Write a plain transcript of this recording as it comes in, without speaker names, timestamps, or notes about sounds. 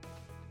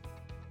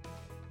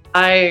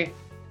I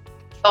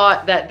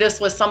thought that this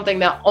was something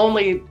that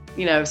only,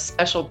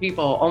 special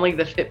people, only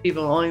the fit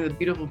people, only the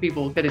beautiful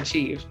people could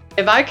achieve.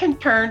 If I can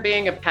turn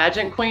being a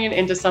pageant queen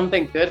into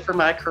something good for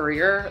my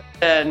career,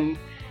 then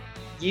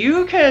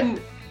you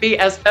can be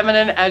as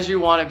feminine as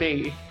you want to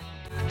be.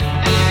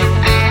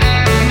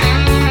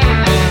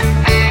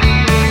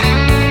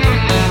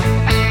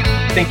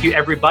 Thank you,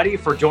 everybody,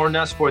 for joining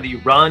us for the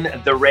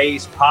Run the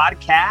Race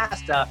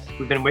podcast.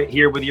 We've been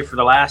here with you for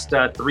the last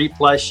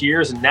 3+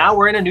 years, and now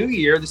we're in a new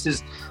year. This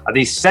is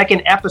the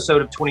second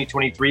episode of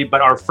 2023, but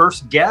our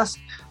first guest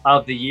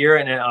of the year,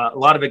 and a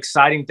lot of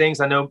exciting things.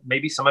 I know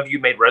maybe some of you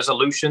made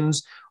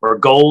resolutions or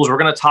goals. We're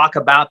going to talk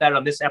about that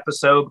on this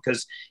episode,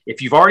 because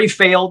if you've already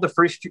failed the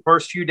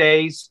first few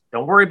days,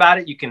 don't worry about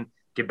it. You can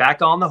get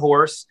back on the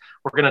horse.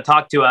 We're going to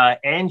talk to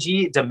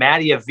Angie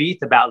DeMattia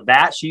Veith about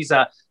that. She's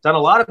done a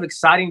lot of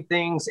exciting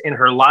things in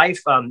her life.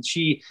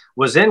 She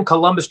was in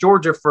Columbus,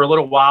 Georgia for a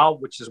little while,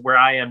 which is where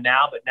I am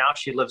now, but now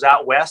she lives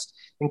out west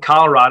in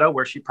Colorado,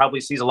 where she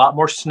probably sees a lot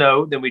more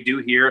snow than we do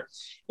here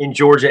in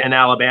Georgia and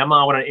Alabama.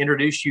 I want to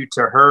introduce you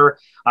to her.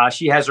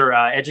 She has her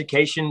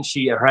education.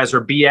 She has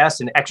her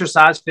BS in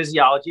exercise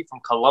physiology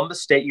from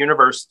Columbus State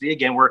University.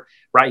 Again, we're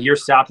right here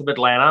south of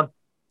Atlanta.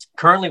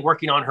 Currently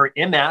working on her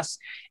MS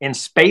in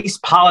space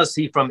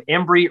policy from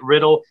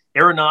Embry-Riddle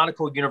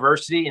Aeronautical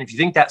University. And if you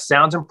think that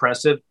sounds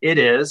impressive, it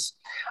is.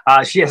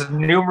 She has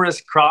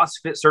numerous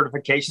CrossFit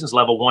certifications,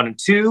 level 1 and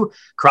 2,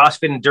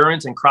 CrossFit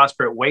endurance and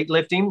CrossFit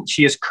weightlifting.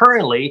 She is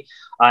currently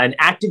an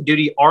active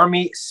duty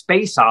Army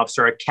space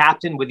officer, a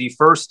captain with the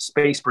 1st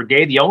Space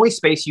Brigade, the only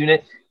space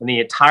unit in the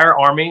entire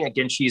Army.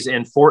 Again, she's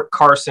in Fort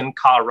Carson,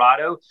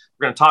 Colorado.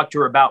 We're going to talk to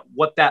her about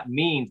what that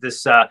means,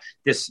 this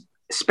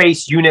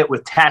space unit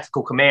with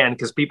tactical command,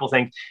 because people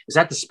think, is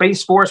that the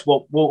Space Force?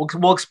 Well,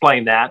 we'll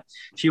explain that.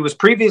 She was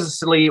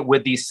previously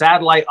with the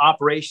Satellite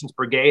Operations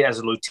Brigade as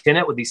a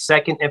lieutenant with the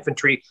 2nd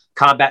Infantry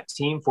Combat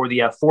Team for the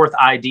 4th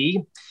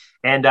ID.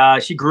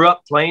 And she grew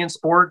up playing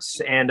sports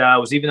and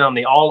was even on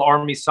the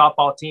All-Army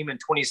softball team in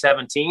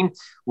 2017,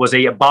 was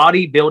a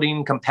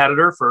bodybuilding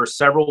competitor for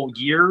several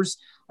years,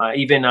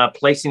 even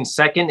placing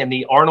 2nd in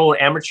the Arnold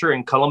Amateur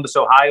in Columbus,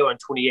 Ohio in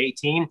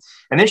 2018.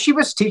 And then she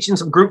was teaching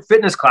some group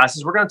fitness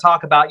classes. We're going to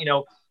talk about,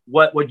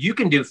 what you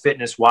can do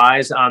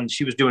fitness-wise.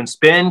 She was doing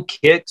spin,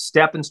 kick,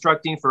 step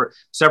instructing for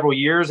several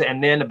years,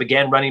 and then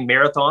began running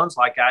marathons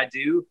like I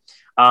do.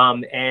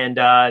 Then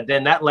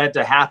that led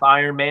to half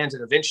Ironmans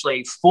and eventually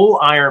a full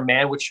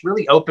Ironman, which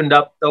really opened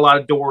up a lot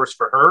of doors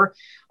for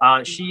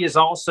her. She is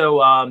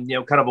also,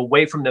 kind of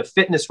away from the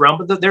fitness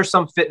realm, but there's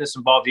some fitness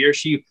involved here.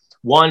 She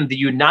won the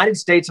United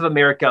States of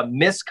America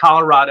Miss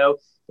Colorado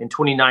in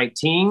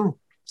 2019,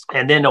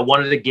 and then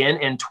won it again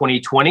in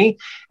 2020.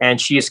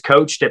 And she is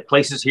coached at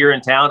places here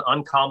in town,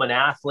 Uncommon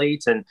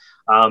Athletes, and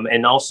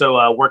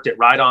also worked at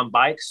Ride On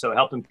Bikes, so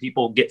helping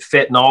people get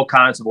fit in all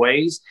kinds of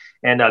ways.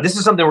 And this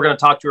is something we're going to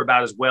talk to her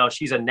about as well.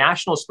 She's a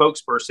national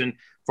spokesperson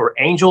for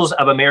Angels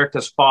of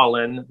America's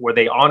Fallen, where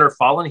they honor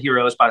fallen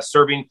heroes by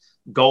serving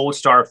Gold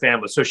Star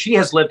families. So she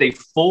has lived a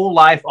full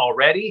life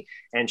already,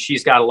 and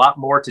she's got a lot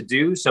more to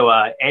do. So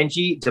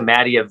Angie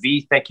DeMattia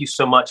Veith, thank you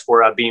so much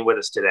for being with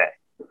us today.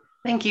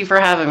 Thank you for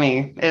having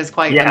me. It is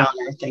quite an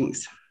honor.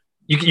 Thanks.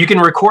 You can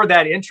record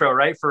that intro,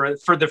 right?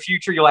 For the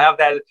future, you'll have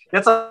that.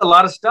 That's a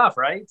lot of stuff,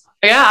 right?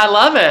 Yeah, I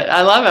love it.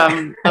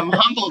 I'm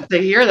humbled to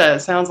hear that. It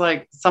sounds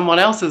like someone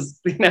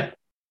else's,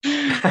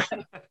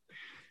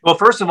 Well,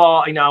 first of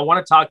all, I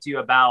want to talk to you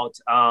about,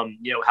 how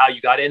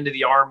you got into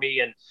the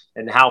Army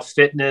and how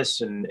fitness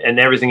and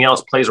everything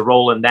else plays a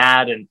role in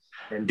that, and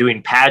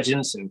doing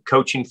pageants and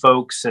coaching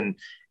folks and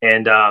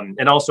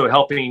also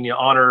helping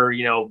honor,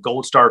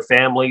 Gold Star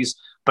families.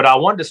 But I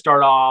wanted to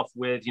start off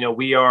with,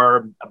 we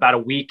are about a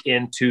week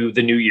into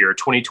the new year,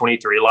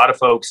 2023. A lot of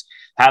folks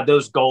have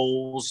those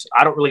goals.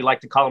 I don't really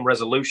like to call them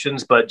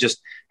resolutions, but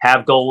just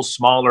have goals,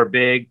 small or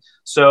big.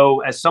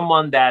 So as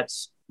someone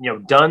that's,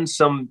 done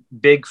some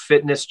big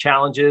fitness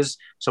challenges,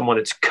 someone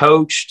that's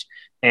coached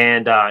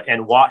and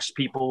watched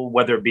people,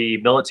 whether it be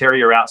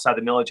military or outside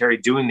the military,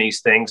 doing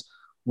these things,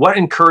 what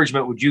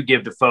encouragement would you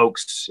give to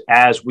folks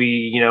as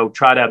we,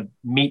 try to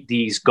meet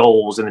these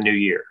goals in the new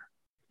year?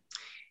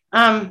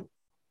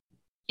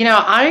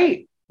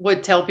 I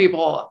would tell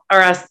people,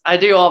 or I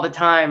do all the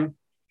time,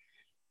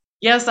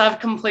 yes, I've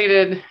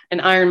completed an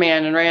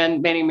Ironman and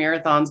ran many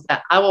marathons,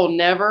 but I will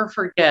never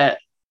forget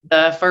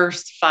the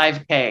first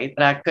 5K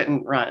that I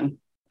couldn't run.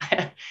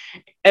 And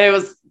it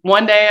was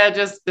one day I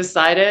just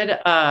decided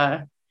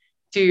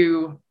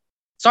to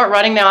start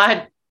running. Now,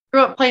 I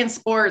grew up playing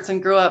sports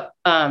and grew up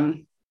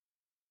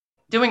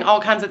doing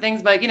all kinds of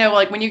things. But,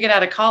 like when you get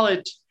out of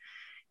college,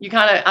 you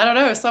kind of, I don't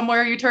know,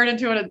 somewhere you turn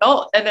into an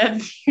adult and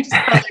then you just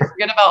kind of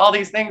forget about all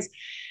these things.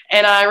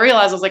 And I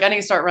realized I was like, I need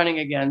to start running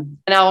again.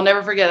 And I will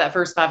never forget that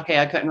first 5K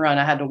I couldn't run.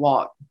 I had to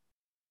walk.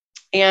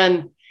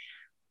 And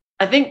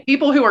I think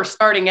people who are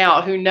starting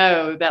out who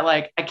know that,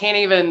 like, I can't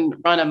even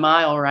run a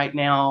mile right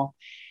now.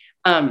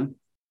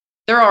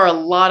 There are a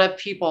lot of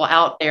people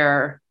out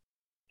there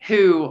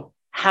who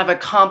have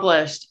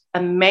accomplished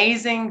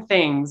amazing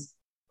things,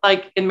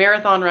 like in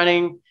marathon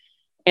running.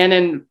 And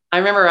then I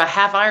remember a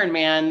half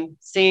Ironman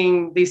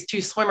seeing these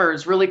two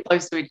swimmers really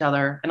close to each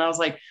other. And I was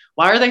like,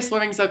 why are they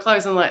swimming so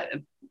close? And like,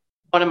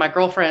 one of my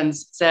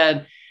girlfriends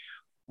said,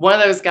 one of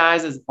those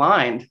guys is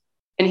blind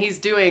and he's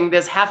doing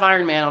this half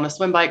Ironman on a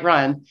swim, bike,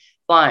 run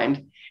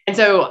blind. And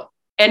so,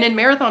 and in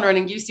marathon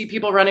running, you see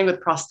people running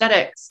with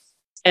prosthetics,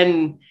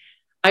 and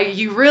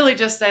you really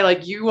just say,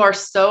 like, you are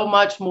so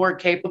much more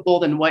capable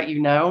than what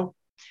you know.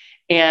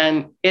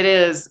 And it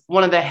is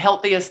one of the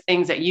healthiest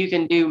things that you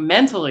can do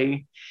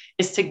mentally,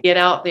 is to get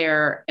out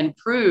there and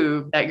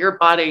prove that your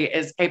body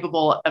is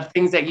capable of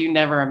things that you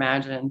never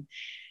imagined.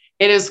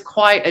 It is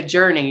quite a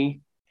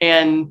journey.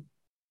 And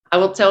I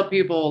will tell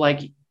people, like,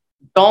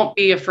 don't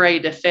be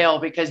afraid to fail,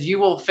 because you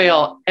will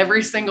fail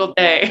every single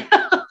day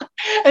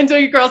until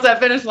you cross that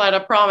finish line, I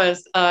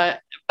promise.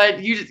 But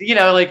you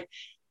know, like,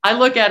 I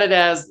look at it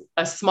as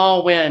a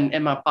small win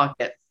in my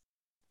pocket.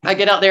 I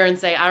get out there and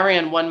say, I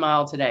ran 1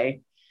 mile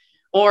today.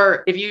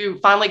 Or if you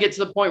finally get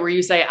to the point where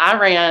you say, I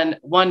ran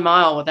 1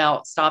 mile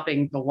without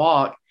stopping to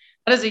walk,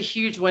 that is a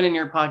huge win in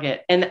your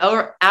pocket. And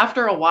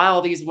after a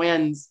while, these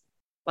wins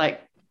like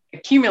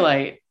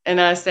accumulate. And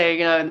I say,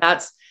 you know,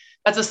 that's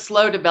a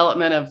slow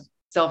development of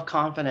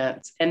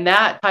self-confidence. And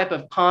that type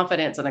of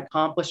confidence and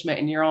accomplishment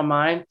in your own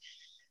mind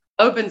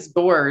opens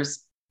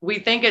doors. We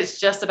think it's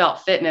just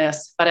about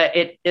fitness, but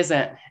it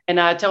isn't. And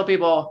I tell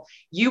people,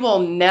 you will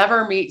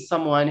never meet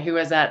someone who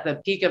is at the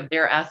peak of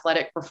their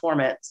athletic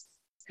performance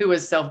who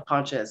is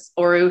self-conscious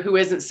or who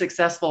isn't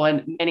successful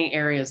in many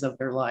areas of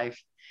their life.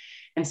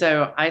 And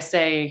so I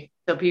say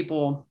to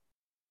people,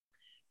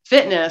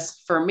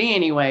 fitness, for me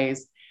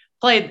anyways,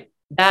 played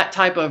that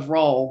type of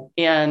role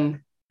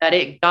in that.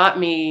 It got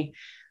me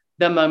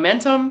the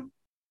momentum,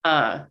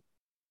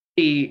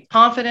 the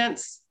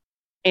confidence,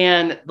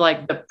 and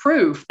like the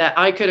proof that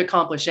I could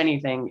accomplish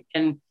anything.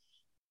 And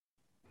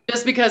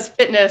just because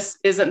fitness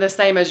isn't the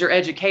same as your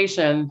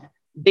education,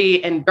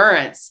 the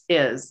endurance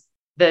is.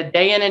 The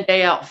day in and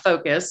day out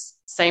focus,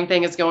 same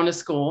thing as going to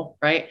school,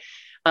 right?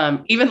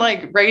 Even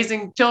like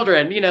raising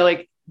children, you know,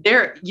 like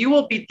you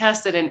will be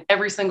tested in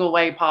every single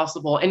way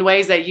possible, in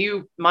ways that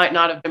you might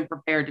not have been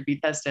prepared to be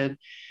tested.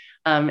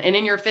 And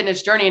in your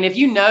fitness journey, and if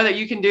you know that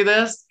you can do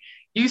this,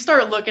 you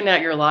start looking at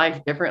your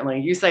life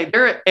differently. You say,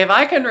 if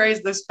I can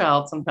raise this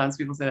child, sometimes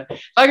people say that,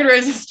 if I can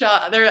raise this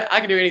child, I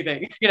can do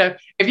anything. You know,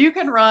 if you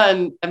can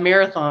run a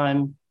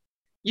marathon,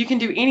 you can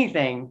do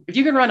anything. If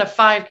you can run a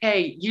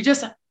 5K, you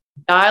just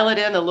dial it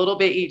in a little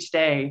bit each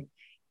day.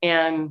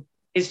 And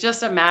it's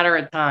just a matter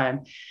of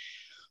time.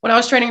 When I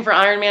was training for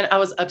Ironman, I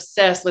was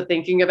obsessed with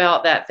thinking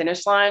about that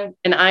finish line.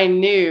 And I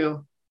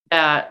knew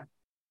that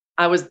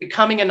I was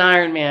becoming an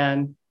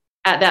Ironman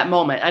at that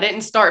moment. I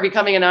didn't start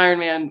becoming an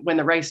Ironman when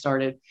the race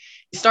started.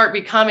 You start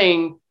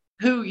becoming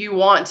who you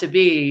want to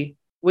be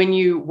when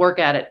you work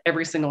at it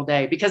every single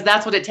day, because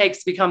that's what it takes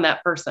to become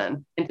that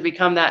person and to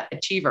become that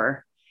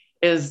achiever,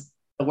 is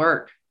the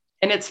work.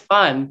 And it's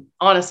fun,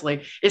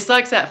 honestly. It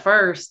sucks at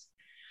first,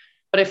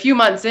 but a few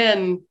months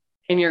in,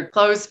 and your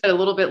clothes fit a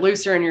little bit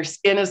looser and your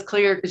skin is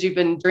clear because you've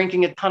been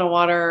drinking a ton of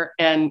water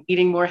and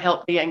eating more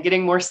healthy and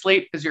getting more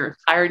sleep because you're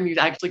tired and you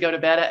actually go to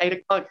bed at 8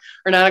 o'clock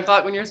or 9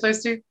 o'clock when you're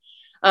supposed to.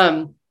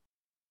 And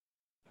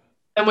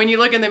when you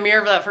look in the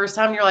mirror for that first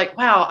time, you're like,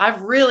 wow,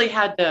 I've really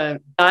had to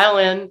dial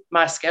in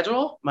my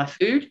schedule, my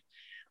food.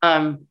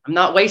 I'm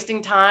not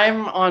wasting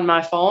time on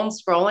my phone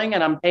scrolling,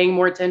 and I'm paying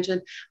more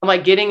attention. I'm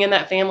like getting in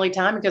that family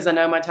time because I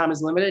know my time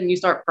is limited, and you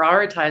start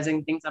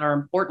prioritizing things that are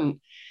important.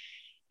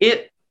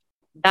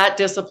 That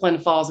discipline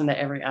falls into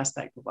every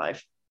aspect of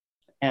life.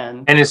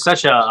 And it's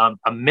such a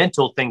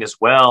mental thing as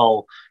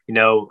well, you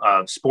know,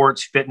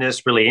 sports,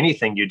 fitness, really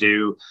anything you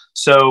do.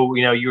 So,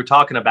 you know, you were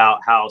talking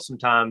about how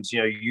sometimes, you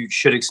know, you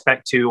should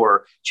expect to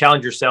or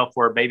challenge yourself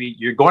where maybe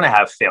you're going to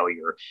have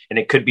failure, and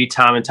it could be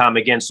time and time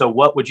again. So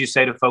what would you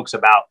say to folks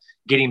about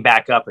getting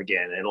back up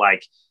again? And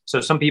like,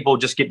 so some people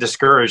just get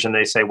discouraged and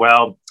they say,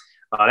 well,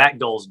 that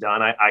goal's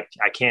done. I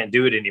can't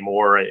do it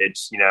anymore.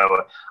 It's, you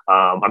know,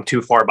 I'm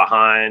too far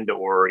behind,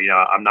 or, you know,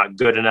 I'm not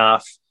good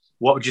enough.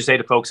 What would you say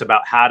to folks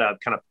about how to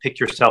kind of pick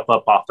yourself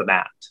up off the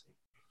mat?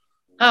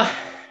 I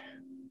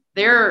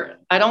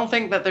don't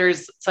think that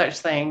there's such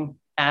thing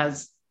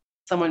as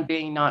someone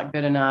being not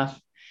good enough.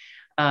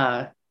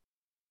 And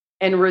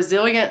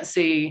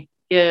resiliency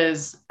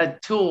is a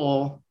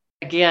tool,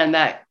 again,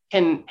 that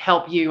can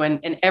help you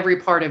in every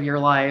part of your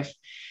life.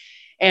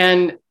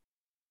 And,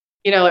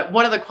 you know,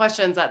 one of the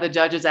questions that the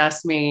judges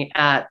asked me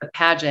at the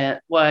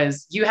pageant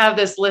was, you have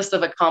this list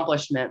of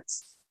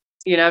accomplishments,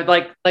 you know,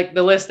 like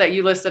the list that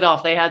you listed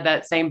off, they had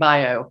that same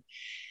bio.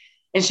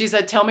 And she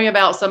said, tell me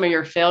about some of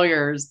your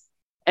failures.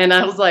 And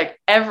I was like,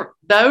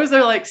 those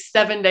are like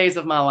 7 days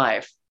of my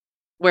life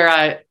where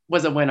I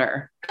was a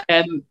winner.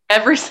 And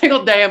every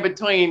single day in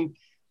between,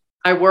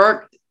 I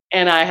worked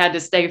and I had to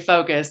stay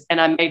focused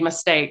and I made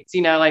mistakes,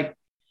 you know, like,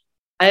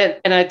 I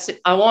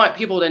want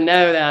people to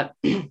know that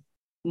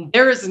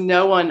there is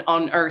no one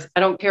on earth, I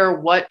don't care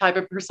what type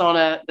of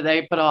persona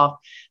they put off,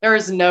 there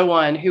is no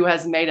one who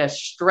has made a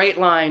straight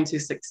line to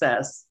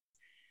success.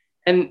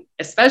 And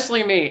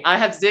especially me, I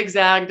have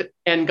zigzagged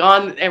and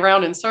gone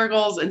around in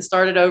circles and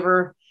started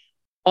over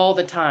all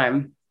the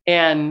time.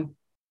 And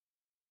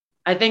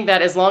I think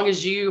that as long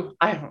as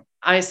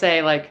I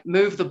say like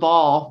move the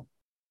ball,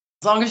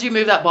 as long as you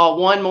move that ball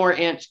one more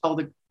inch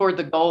toward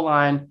the goal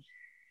line,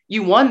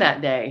 you won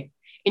that day.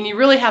 And you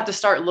really have to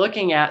start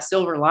looking at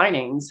silver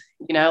linings.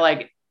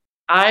 Like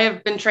I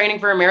have been training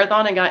for a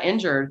marathon and got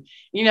injured.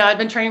 I'd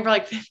been training for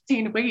like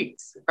 15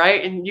 weeks,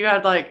 right? And you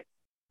had like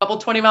a couple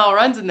 20-mile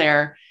runs in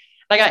there.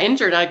 I got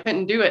injured. I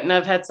couldn't do it. And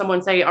I've had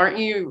someone say, aren't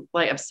you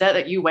like upset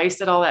that you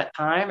wasted all that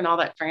time and all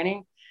that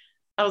training?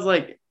 I was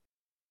like,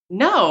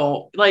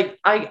 no, like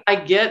I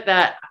get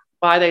that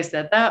why they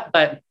said that,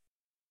 but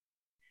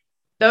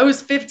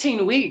those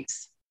 15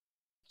 weeks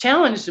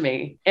challenged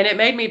me and it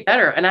made me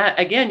better. And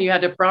again, you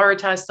had to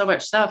prioritize so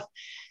much stuff.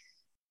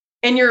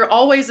 And you're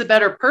always a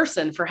better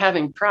person for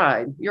having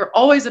tried. You're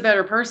always a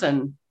better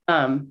person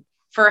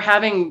for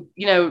having,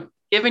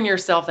 given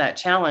yourself that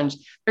challenge.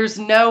 There's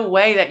no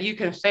way that you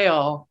can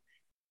fail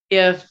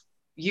if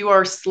you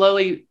are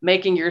slowly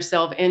making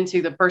yourself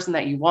into the person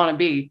that you want to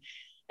be.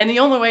 And the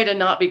only way to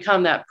not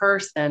become that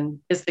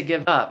person is to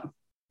give up.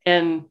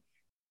 And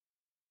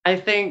I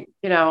think,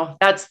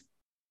 that's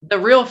the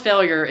real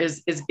failure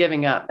is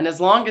giving up. And as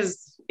long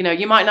as,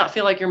 you might not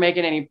feel like you're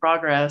making any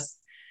progress.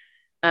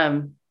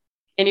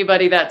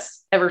 Anybody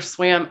that's ever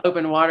swam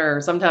open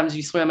water, sometimes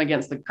you swim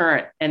against the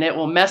current and it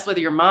will mess with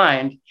your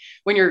mind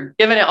when you're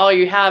giving it all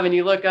you have and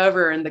you look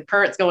over and the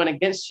current's going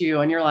against you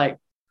and you're like,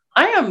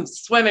 I am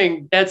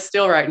swimming dead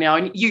still right now.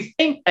 And you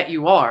think that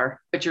you are,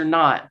 but you're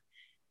not.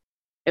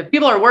 If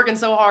people are working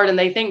so hard and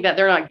they think that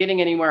they're not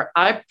getting anywhere,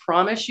 I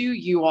promise you,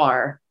 you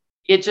are.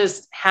 It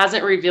just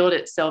hasn't revealed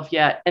itself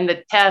yet. And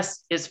the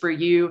test is for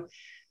you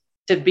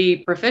to be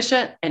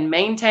proficient and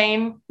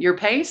maintain your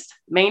pace,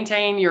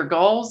 maintain your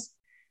goals.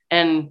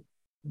 And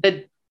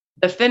the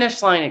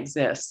finish line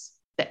exists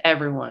to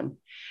everyone.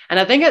 And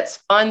I think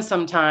it's fun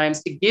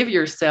sometimes to give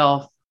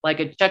yourself like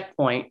a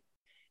checkpoint.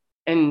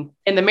 And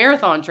in the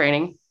marathon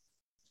training,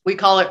 we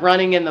call it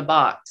running in the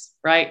box,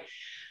 right?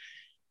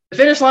 The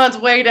finish line's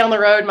way down the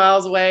road,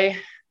 miles away,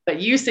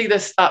 but you see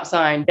this stop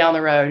sign down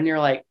the road and you're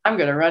like, I'm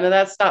going to run to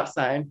that stop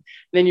sign. And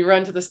then you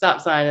run to the stop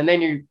sign and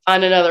then you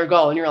find another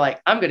goal and you're like,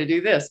 I'm going to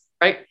do this,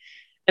 right?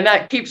 And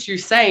that keeps you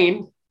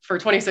sane for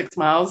 26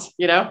 miles,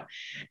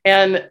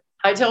 And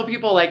I tell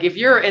people, like, if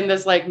you're in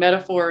this like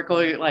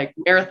metaphorical like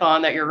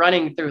marathon that you're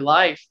running through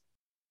life,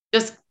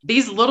 just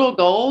these little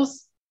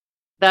goals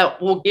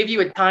that will give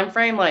you a time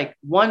frame like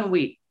 1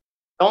 week.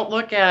 Don't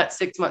look at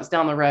 6 months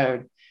down the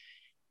road.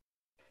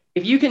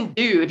 If you can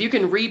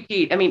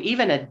repeat,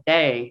 even a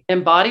day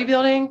in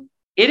bodybuilding,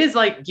 it is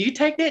like you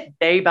take it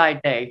day by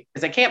day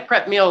because I can't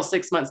prep meals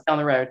 6 months down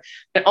the road.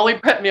 I can only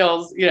prep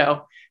meals,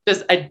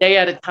 just a day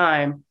at a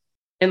time.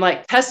 And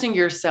like testing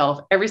yourself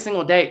every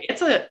single day.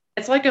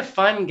 It's like a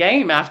fun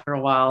game after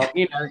a while.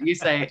 You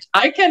say,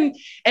 I can,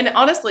 and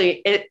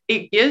honestly,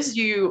 it gives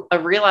you a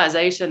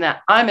realization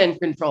that I'm in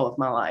control of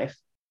my life.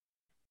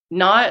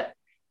 Not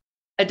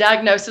a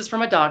diagnosis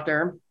from a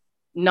doctor,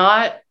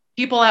 not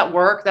people at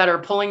work that are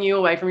pulling you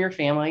away from your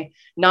family,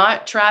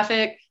 not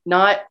traffic,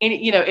 not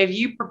any, if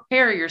you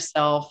prepare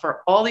yourself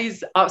for all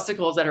these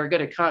obstacles that are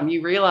going to come,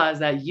 you realize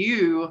that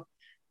you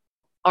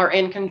are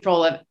in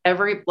control of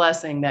every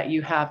blessing that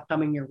you have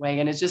coming your way.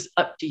 And it's just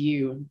up to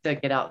you to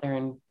get out there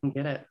and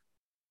get it.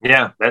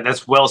 Yeah,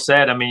 that's well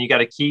said. You got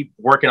to keep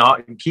working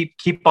on,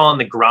 keep on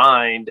the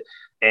grind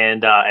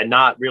and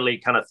not really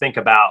kind of think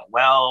about,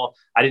 well,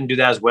 I didn't do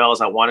that as well as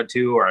I wanted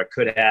to, or I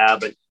could have,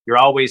 but you're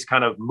always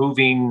kind of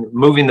moving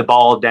the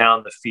ball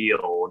down the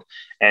field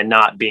and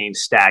not being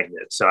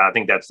stagnant. So I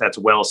think that's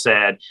well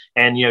said.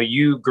 And,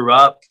 you grew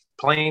up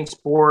playing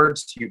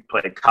sports, you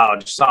played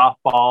college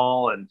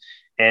softball and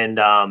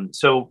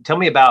so tell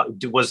me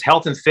about, was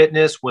health and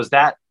fitness, was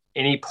that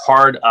any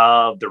part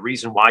of the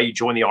reason why you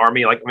joined the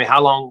Army? Like,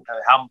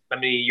 how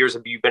many years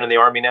have you been in the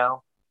Army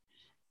now?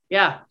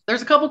 Yeah,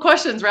 there's a couple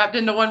questions wrapped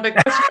into one big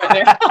question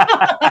right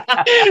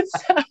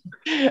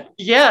there.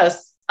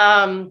 Yes.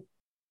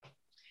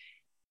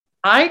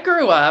 I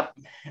grew up,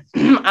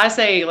 I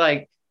say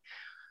like,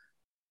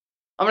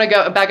 I'm going to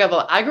go back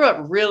up. I grew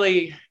up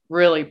really,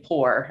 really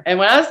poor. And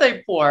when I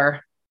say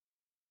poor,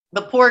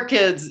 the poor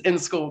kids in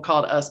school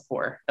called us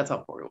poor. That's how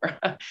poor we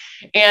were.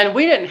 And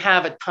we didn't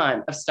have a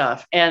ton of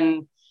stuff.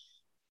 And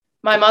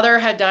my mother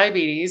had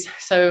diabetes,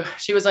 so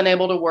she was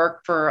unable to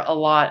work for a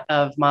lot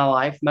of my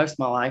life, most of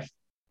my life.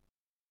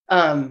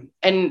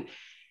 And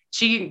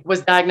she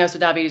was diagnosed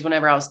with diabetes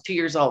whenever I was 2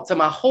 years old. So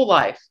my whole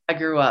life, I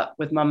grew up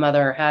with my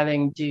mother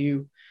having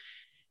to,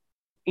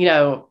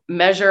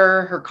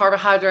 measure her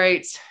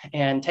carbohydrates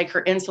and take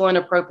her insulin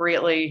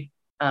appropriately.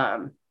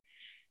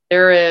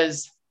 There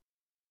is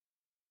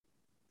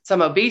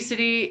some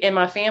obesity in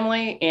my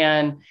family.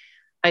 And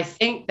I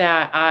think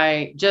that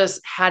I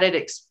just had it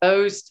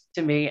exposed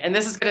to me. And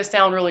this is going to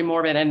sound really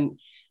morbid. And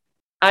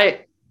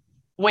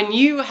when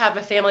you have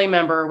a family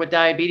member with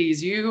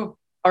diabetes, you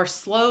are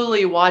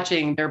slowly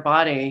watching their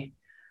body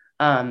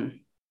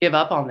give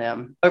up on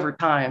them over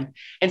time.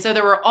 And so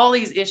there were all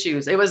these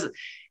issues. It was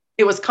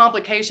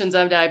complications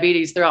of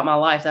diabetes throughout my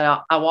life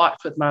that I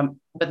watched with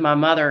my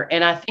mother.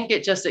 And I think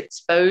it just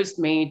exposed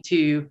me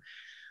to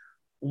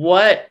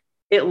what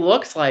it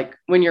looks like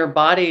when your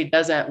body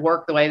doesn't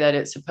work the way that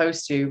it's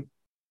supposed to.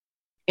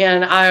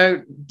 And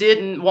I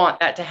didn't want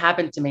that to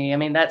happen to me. I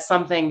mean, that's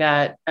something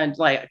that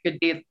I could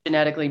be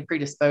genetically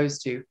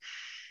predisposed to.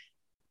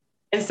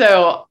 And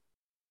so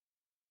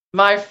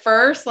my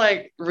first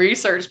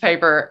research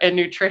paper in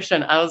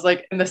nutrition, I was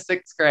in the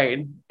 6th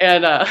grade.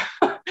 And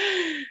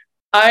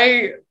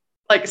I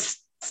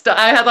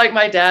I had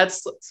my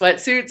dad's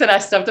sweatsuits and I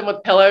stuffed them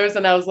with pillows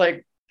and I was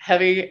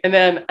heavy. And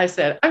then I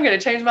said, I'm going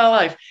to change my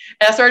life.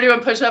 And I started doing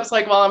push-ups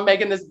while I'm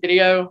making this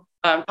video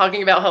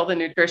talking about health and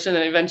nutrition.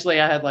 And eventually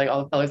I had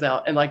all the pillows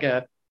out and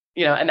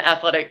an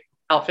athletic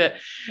outfit.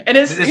 And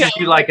it's this is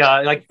you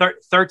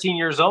 13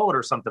 years old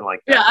or something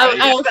like that.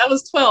 Yeah, right? I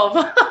was 12.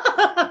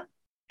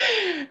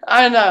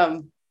 And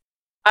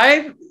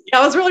I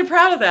was really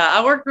proud of that.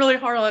 I worked really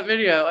hard on that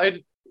video.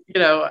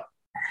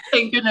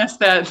 Thank goodness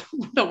that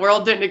the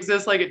world didn't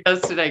exist like it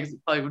does today, because it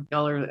probably would be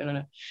all over the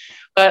internet.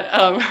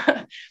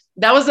 But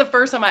that was the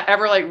first time I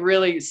ever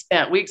really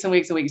spent weeks and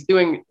weeks and weeks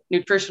doing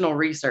nutritional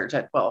research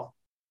at 12.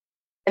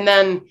 And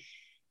then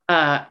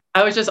I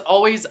was just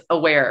always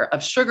aware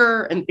of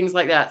sugar and things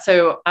like that.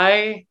 So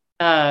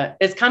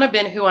it's kind of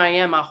been who I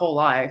am my whole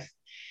life.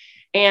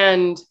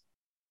 And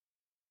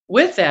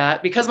with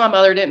that, because my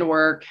mother didn't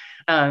work,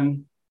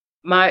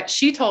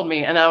 she told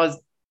me, and I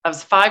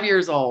was 5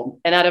 years old,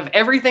 and out of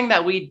everything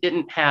that we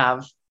didn't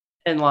have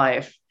in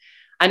life,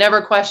 I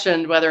never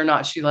questioned whether or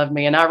not she loved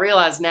me. And I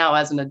realize now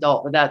as an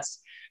adult that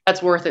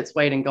that's worth its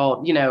weight in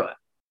gold.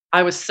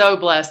 I was so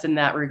blessed in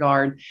that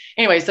regard.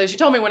 Anyway, so she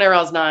told me whenever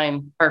I was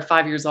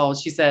 5 years old,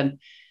 she said,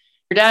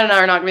 your dad and I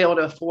are not gonna be able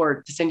to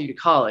afford to send you to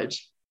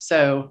college.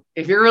 So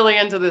if you're really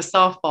into this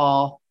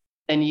softball,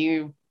 then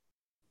you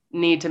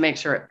need to make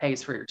sure it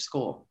pays for your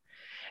school.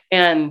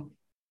 And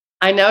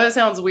I know it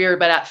sounds weird,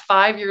 but at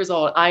 5 years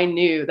old, I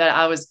knew that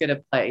I was going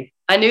to play.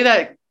 I knew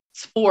that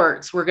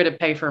sports were going to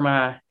pay for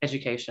my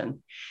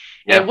education.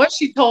 Yeah. And what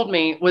she told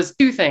me was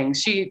 2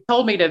 things. She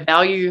told me to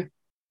value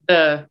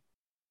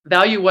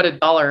what a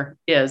dollar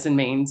is and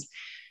means.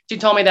 She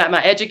told me that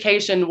my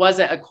education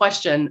wasn't a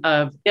question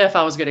of if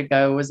I was going to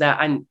go, was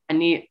that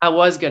I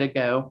was going to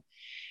go,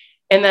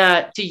 and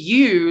that to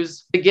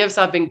use the gifts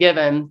I've been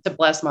given to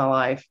bless my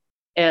life.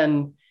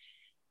 And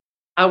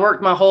I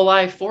worked my whole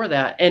life for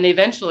that. And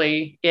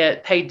eventually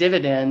it paid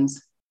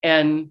dividends.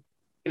 And,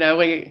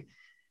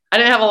 I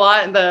didn't have a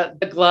lot in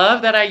the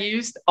glove that I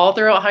used all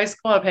throughout high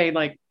school. I paid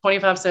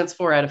 25 cents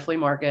for at a flea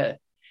market.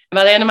 And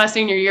by the end of my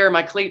senior year,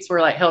 my cleats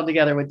were held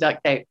together with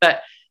duct tape,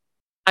 but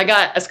I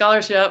got a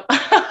scholarship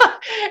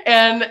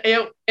and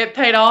it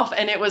paid off.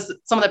 And it was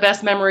some of the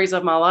best memories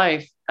of my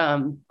life,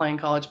 playing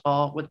college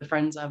ball with the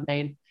friends I've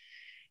made.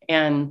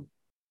 And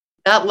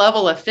that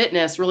level of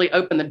fitness really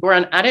opened the door.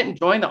 And I didn't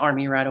join the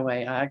Army right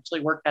away. I actually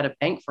worked at a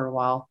bank for a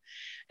while.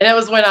 And it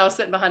was when I was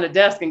sitting behind a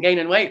desk and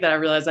gaining weight that I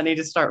realized I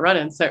needed to start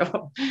running.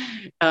 So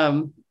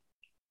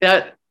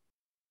that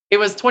it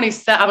was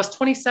I was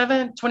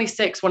 27,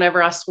 26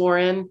 whenever I swore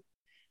in.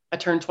 I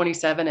turned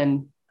 27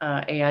 in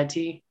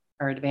AIT,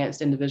 or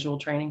Advanced Individual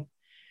Training.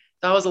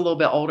 So I was a little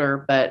bit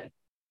older, but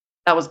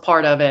that was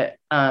part of it.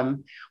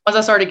 Once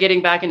I started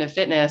getting back into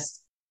fitness,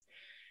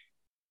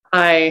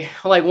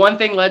 one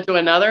thing led to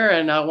another,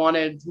 and I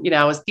wanted,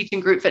 I was teaching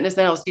group fitness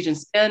then, I was teaching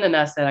spin, and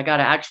I said, I got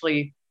to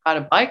actually ride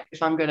a bike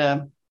if I'm going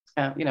to,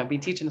 be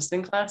teaching a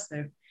spin class.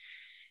 So,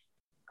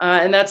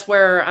 and that's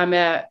where I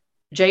met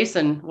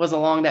Jason, was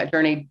along that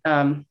journey.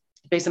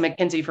 Jason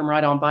McKenzie from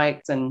Ride On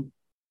Bikes, and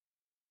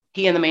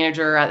he and the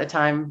manager at the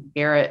time,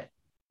 Garrett,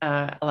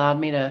 allowed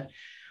me to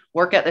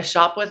work at the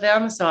shop with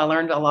them. So I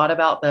learned a lot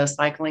about the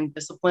cycling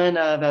discipline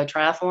of a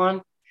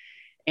triathlon.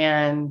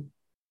 And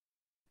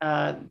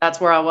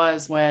that's where I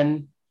was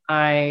when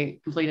I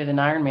completed an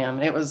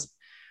Ironman. It was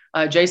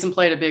Jason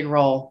played a big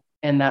role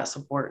in that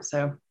support.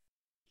 So,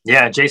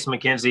 yeah, Jason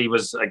McKenzie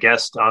was a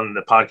guest on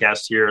the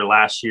podcast here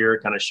last year.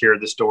 Kind of shared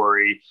the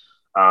story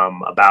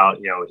about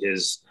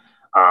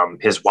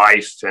his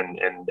wife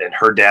and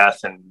her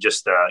death, and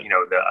just the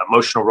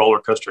emotional roller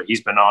coaster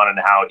he's been on, and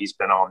how he's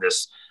been on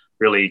this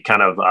really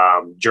kind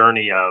of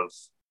journey of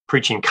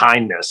preaching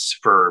kindness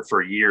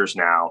for years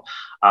now.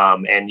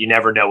 And you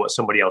never know what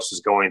somebody else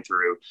is going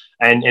through.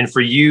 And for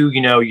you,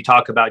 you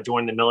talk about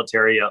joining the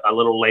military a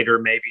little later,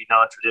 maybe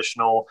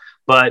non-traditional,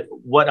 but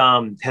what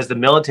has the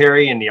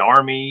military and the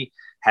Army,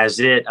 has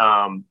it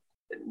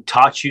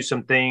taught you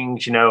some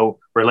things,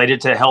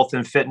 related to health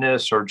and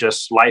fitness, or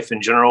just life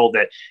in general,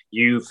 that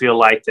you feel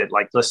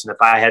listen, if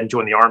I hadn't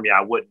joined the Army,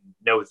 I wouldn't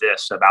know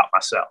this about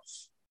myself?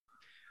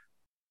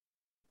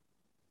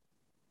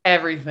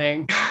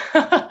 Everything.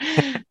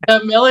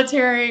 The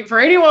military, for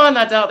anyone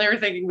that's out there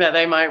thinking that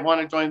they might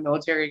want to join the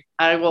military,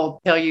 I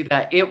will tell you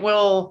that it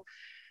will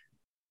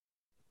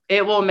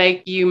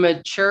make you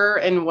mature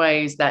in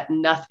ways that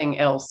nothing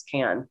else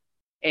can.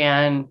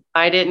 And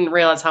I didn't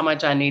realize how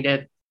much I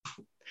needed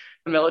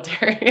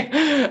military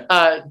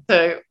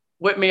to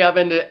whip me up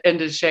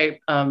into shape,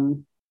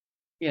 mind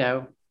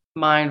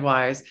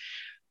wise.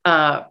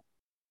 I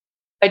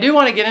do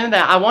want to get into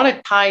that. I want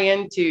to tie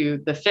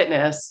into the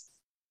fitness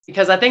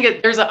because I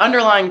think there's an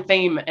underlying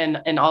theme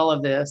in all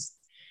of this.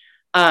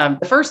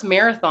 The first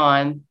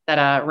marathon that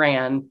I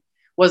ran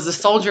was the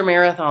Soldier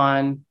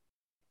Marathon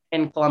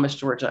in Columbus,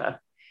 Georgia.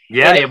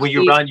 Yeah, when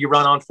you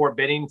run on Fort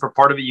Benning for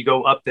part of it. You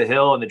go up the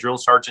hill, and the drill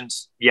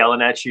sergeant's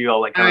yelling at you,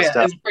 all that kind of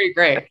stuff. It's pretty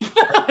great.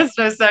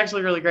 It's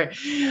actually really great.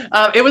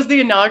 It was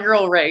the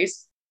inaugural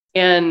race,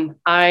 and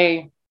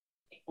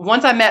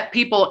once I met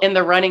people in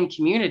the running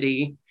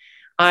community,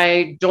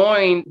 I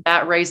joined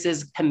that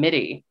race's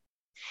committee.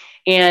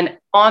 And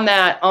on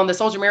the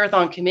Soldier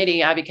Marathon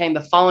committee, I became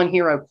the Fallen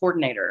Hero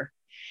coordinator.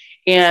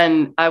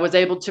 And I was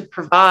able to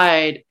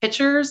provide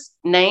pictures,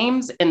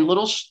 names, and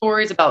little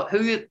stories about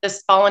who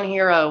this fallen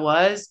hero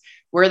was,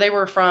 where they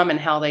were from, and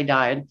how they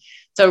died.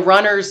 So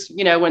runners,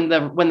 when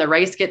the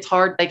race gets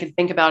hard, they can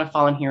think about a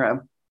fallen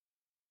hero.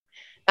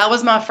 That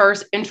was my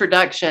first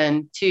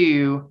introduction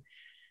to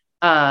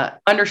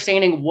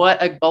understanding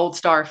what a Gold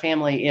Star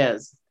family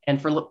is. And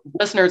for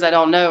listeners that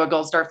don't know, a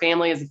Gold Star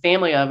family is a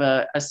family of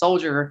a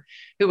soldier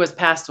who was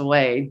passed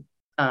away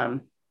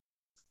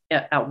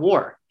at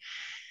war.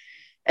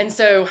 And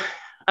so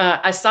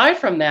aside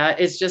from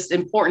that, it's just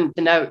important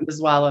to note, this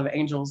is why I love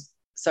Angels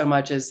so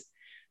much, is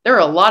there are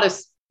a lot of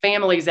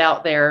families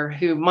out there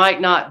who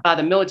might not, by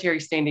the military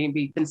standing,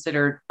 be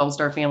considered Gold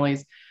Star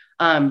families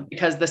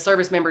because the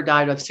service member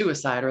died of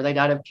suicide, or they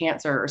died of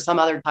cancer, or some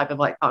other type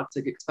of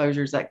toxic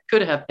exposures that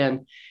could have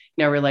been,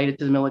 related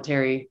to the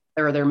military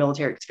or their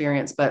military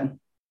experience. But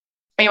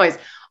anyways,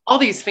 all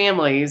these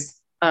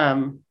families,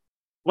 when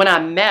I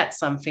met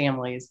some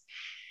families,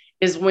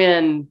 is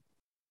when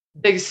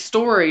the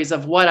stories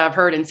of what I've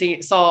heard and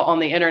saw on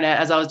the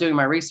internet as I was doing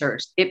my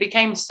research, it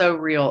became so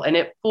real, and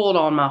it pulled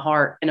on my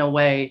heart in a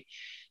way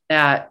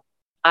that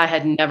I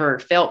had never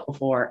felt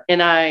before.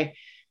 And I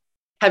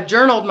have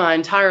journaled my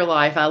entire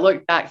life. I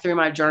looked back through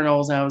my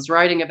journals, and I was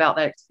writing about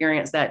that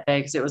experience that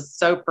day because it was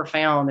so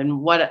profound. And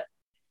what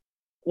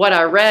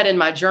I read in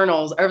my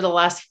journals over the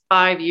last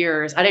 5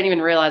 years, I didn't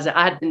even realize that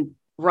I had been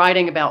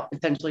writing about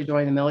potentially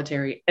joining the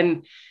military.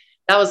 And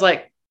that was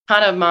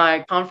kind of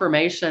my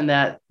confirmation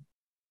that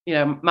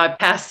my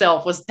past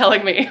self was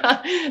telling me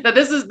that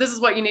this is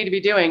what you need to be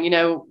doing.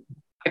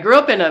 I grew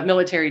up in a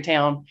military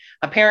town.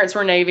 My parents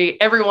were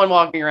Navy. Everyone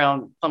walking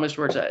around Columbus,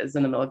 Georgia is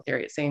in the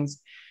military, it seems.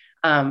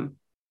 And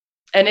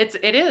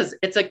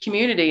it's a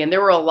community. And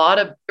there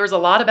was a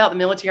lot about the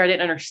military I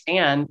didn't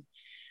understand,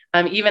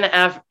 even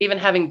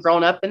having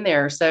grown up in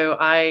there. So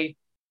I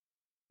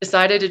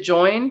decided to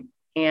join,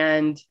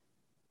 and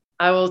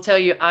I will tell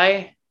you,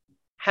 I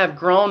have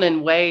grown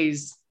in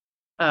ways,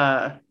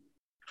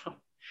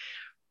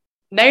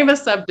 name a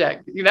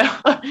subject,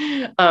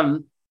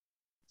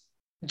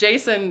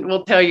 Jason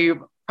will tell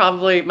you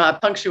probably my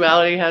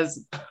punctuality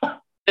has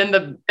been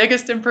the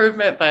biggest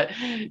improvement, but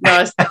no,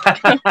 I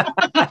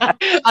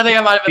think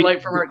I might have been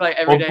late for work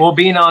every day. Well,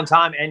 being on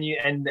time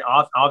and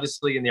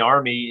obviously in the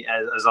Army,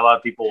 as a lot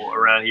of people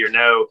around here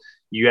know,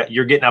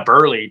 you're getting up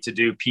early to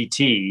do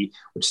PT,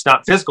 which is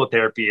not physical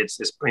therapy. It's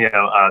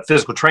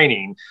physical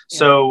training.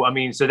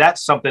 Yeah. So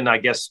that's something, I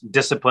guess,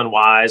 discipline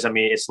wise.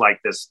 It's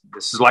like this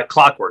is like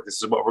clockwork.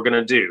 This is what we're going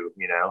to do,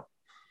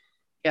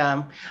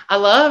 Yeah. I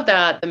love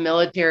that the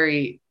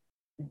military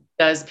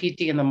does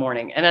PT in the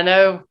morning. And I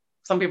know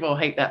some people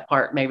hate that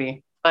part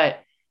maybe, but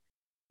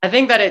I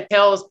think that it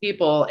tells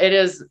people it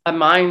is a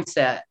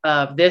mindset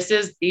of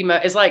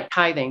it's like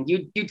tithing.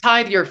 You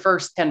tithe your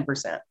first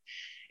 10%.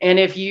 And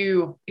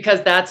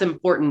because that's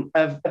important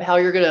of how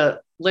you're going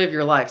to live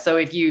your life. So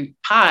if you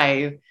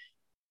tithe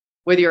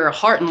with your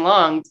heart and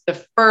lungs,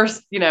 the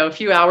first,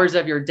 few hours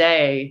of your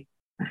day,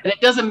 and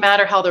it doesn't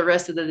matter how the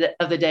rest of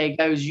the day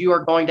goes, you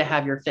are going to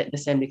have your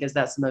fitness in, because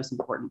that's the most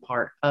important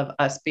part of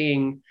us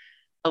being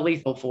a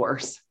lethal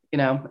force, in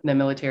the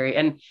military.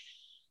 And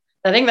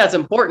I think that's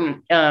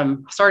important. I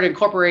started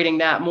incorporating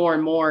that more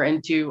and more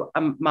into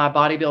my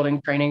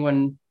bodybuilding training.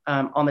 When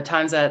on the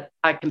times that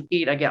I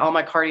compete, I get all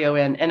my cardio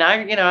in, and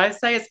I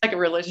say it's like a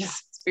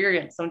religious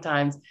experience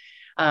sometimes.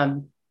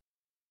 And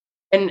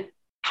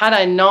had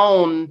I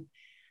known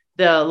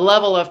the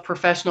level of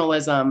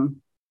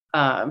professionalism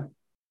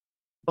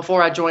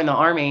before I joined the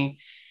Army,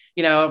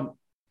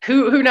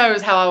 who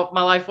knows how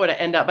my life would have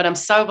ended up, but I'm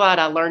so glad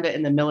I learned it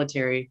in the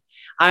military.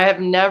 I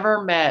have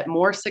never met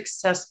more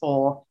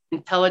successful,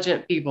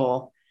 intelligent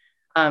people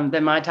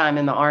than my time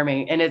in the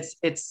Army. And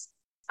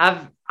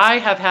I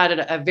have had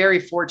a very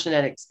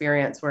fortunate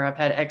experience where I've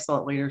had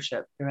excellent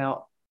leadership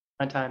throughout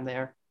my time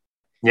there.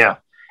 Yeah.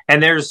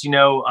 And there's,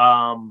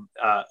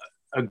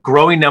 a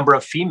growing number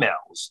of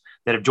females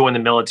that have joined the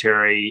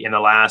military in the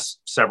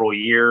last several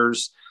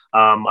years,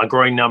 a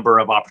growing number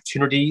of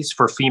opportunities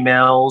for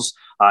females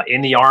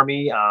in the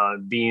Army,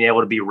 being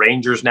able to be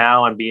Rangers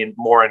now and being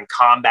more in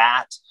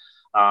combat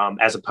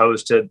as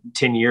opposed to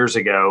 10 years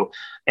ago.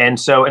 And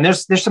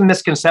there's some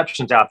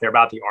misconceptions out there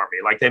about the Army.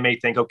 Like they may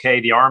think,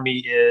 okay, the Army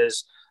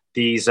is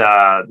these,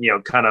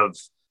 kind of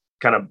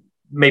kind of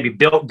maybe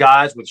built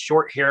guys with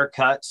short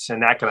haircuts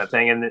and that kind of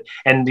thing.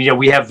 And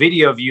we have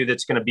video of you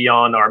that's going to be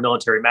on our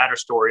Military Matter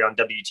story on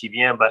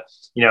WTVN. But,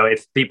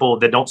 if people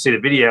that don't see the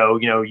video,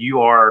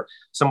 you are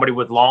somebody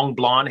with long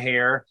blonde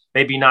hair,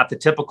 maybe not the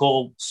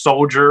typical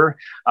soldier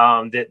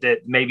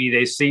that maybe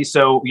they see.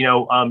 So,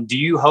 do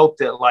you hope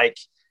that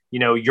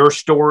your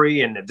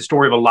story and the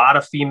story of a lot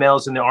of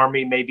females in the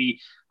Army maybe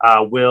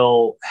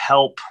will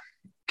help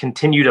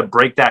continue to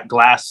break that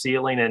glass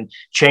ceiling and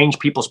change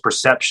people's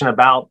perception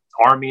about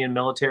Army and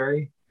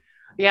military?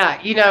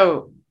 Yeah.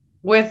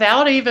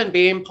 Without even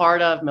being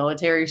part of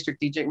military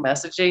strategic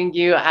messaging,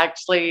 you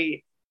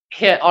actually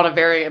hit on a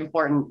very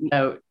important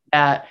note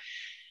that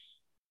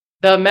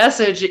the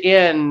message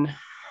in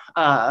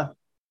the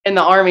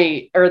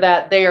Army, or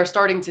that they are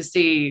starting to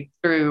see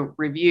through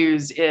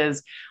reviews,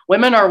 is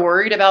women are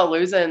worried about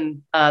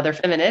losing their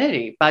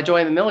femininity by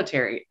joining the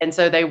military. And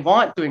so they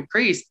want to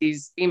increase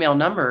these female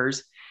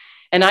numbers.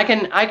 And I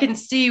can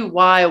see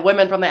why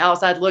women from the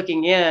outside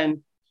looking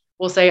in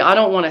will say, I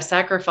don't want to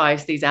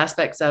sacrifice these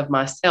aspects of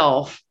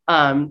myself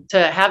to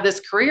have this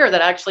career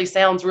that actually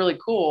sounds really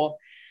cool.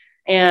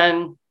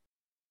 And,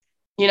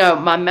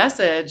 my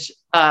message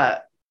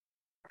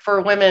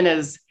for women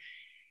is,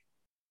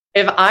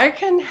 if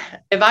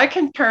I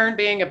can turn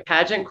being a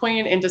pageant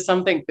queen into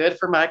something good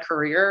for my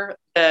career,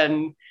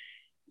 then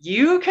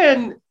you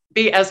can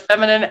be as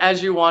feminine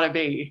as you want to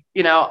be,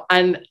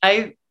 and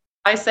I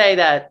say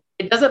that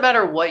it doesn't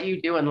matter what you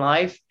do in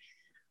life.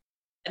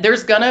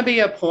 There's going to be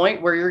a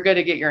point where you're going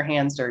to get your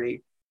hands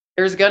dirty.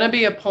 There's going to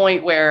be a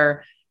point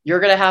where you're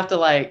going to have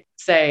to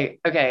say,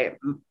 okay,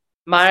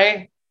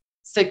 my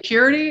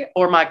security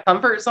or my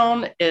comfort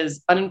zone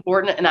is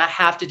unimportant, and I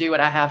have to do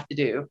what I have to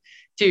do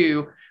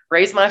to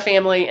raise my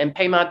family and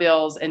pay my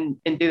bills and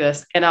do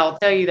this. And I'll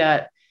tell you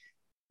that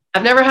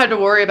I've never had to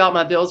worry about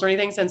my bills or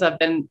anything since I've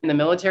been in the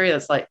military.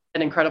 That's an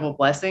incredible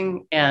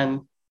blessing.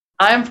 And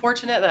I'm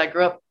fortunate that I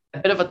grew up a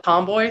bit of a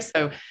tomboy.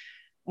 So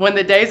when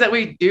the days that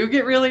we do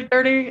get really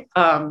dirty,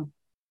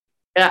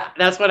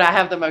 that's when I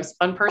have the most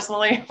fun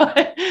personally.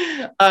 But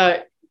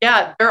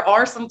there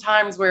are some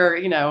times where,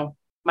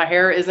 my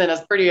hair isn't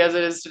as pretty as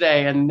it is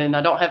today. And then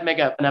I don't have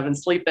makeup, and I've been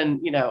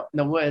sleeping, in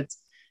the woods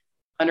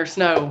under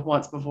snow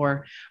once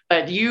before.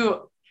 But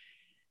the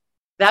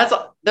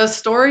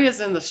story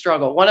is in the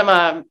struggle. One of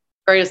my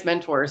greatest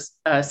mentors,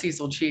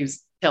 Cecil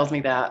Cheese, tells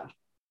me that.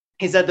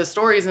 He said the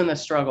story is in the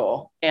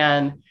struggle.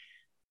 And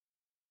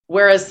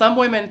whereas some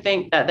women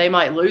think that they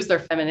might lose their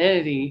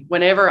femininity,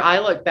 whenever I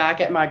look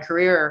back at my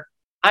career,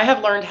 I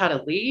have learned how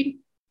to lead.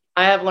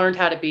 I have learned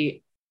how to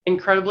be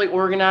incredibly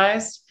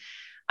organized.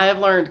 I have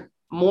learned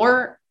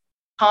more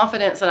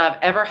confidence than I've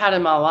ever had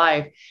in my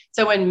life.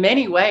 So in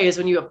many ways,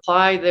 when you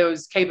apply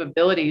those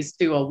capabilities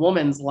to a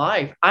woman's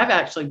life, I've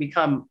actually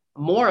become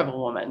more of a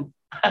woman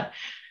that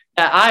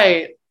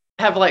I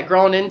have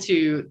grown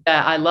into,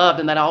 that I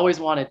loved and that I always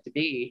wanted to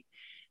be.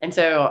 And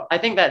so I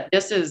think that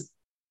this is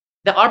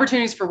the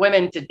opportunities for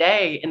women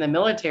today in the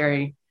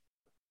military.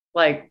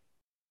 There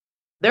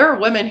are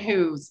women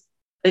whose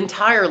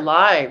entire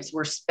lives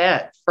were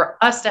spent for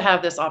us to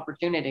have this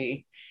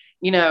opportunity.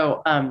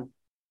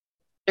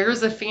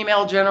 There's a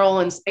female general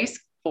in Space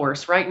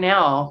Force right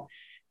now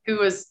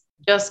who has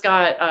just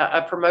got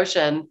a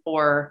promotion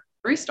for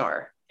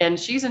 3-star, and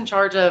she's in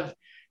charge of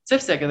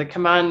CFSIC, the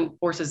Command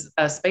Forces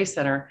Space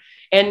Center.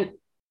 And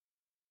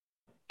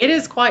it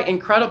is quite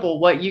incredible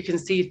what you can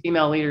see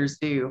female leaders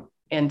do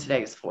in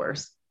today's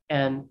force.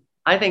 And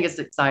I think it's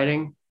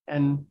exciting.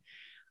 And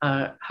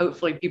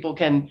hopefully people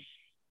can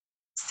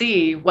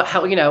see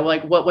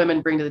what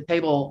women bring to the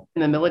table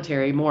in the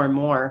military more and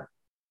more.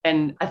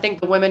 And I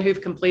think the women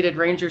who've completed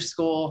Ranger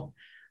School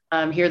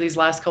here these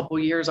last couple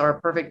of years are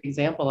a perfect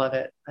example of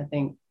it. I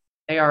think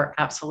they are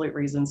absolute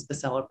reasons to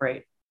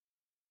celebrate.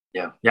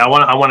 Yeah. I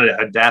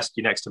wanted to ask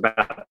you next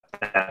about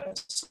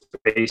that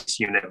space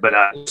unit, but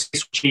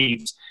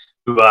Chiefs,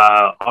 who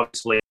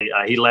obviously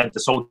he led the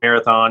Soldier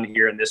Marathon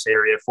here in this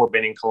area, Fort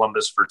Benning,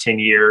 Columbus, for 10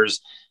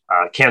 years.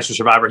 Cancer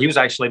survivor. He was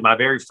actually my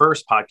very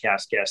first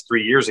podcast guest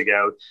 3 years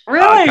ago.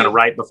 Really? Kind of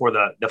right before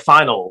the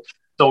final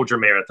Soldier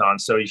Marathon.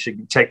 So you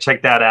should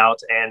check that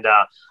out. And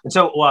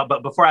so,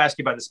 but before I ask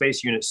you about the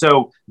space unit,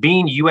 so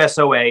being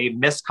USOA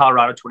Miss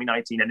Colorado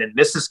 2019 and then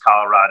Mrs.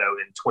 Colorado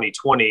in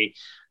 2020,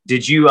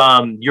 did you,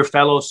 your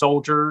fellow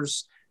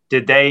soldiers,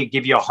 did they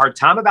give you a hard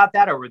time about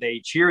that, or were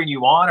they cheering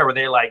you on, or were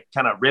they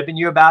kind of ribbing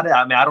you about it?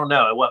 I mean, I don't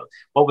know.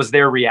 What was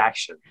their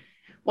reaction?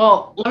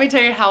 Well, let me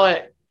tell you how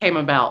it came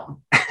about.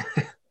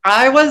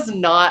 I was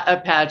not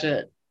a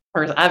pageant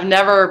person. I've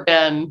never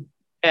been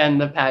in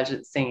the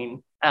pageant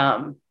scene.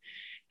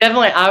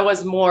 Definitely, I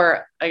was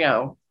more,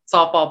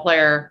 softball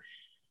player,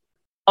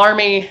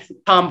 Army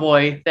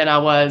tomboy than I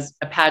was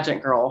a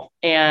pageant girl.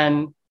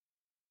 And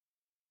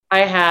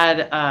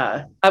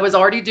I was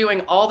already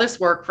doing all this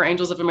work for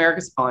Angels of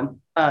America's Fund.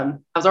 I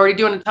was already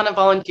doing a ton of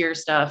volunteer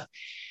stuff.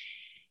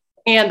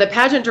 And the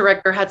pageant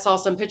director had saw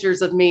some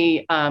pictures of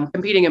me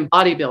competing in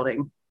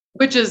bodybuilding,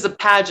 which is a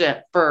pageant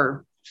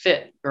for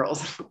fit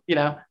girls,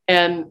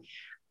 and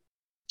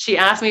she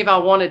asked me if I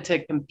wanted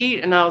to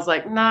compete. And I was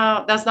like,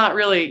 no, that's not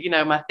really,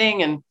 my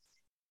thing. And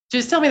she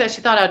was telling me that she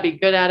thought I'd be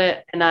good at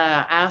it. And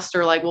I asked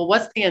her, like, well,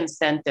 what's the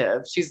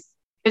incentive?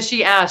 Because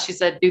she asked, she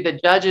said, do the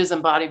judges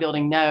in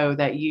bodybuilding know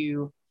that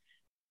you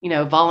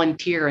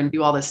volunteer and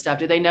do all this stuff?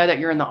 Do they know that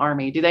you're in the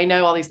Army? Do they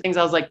know all these things?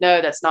 I was like,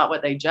 no, that's not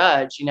what they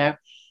judge,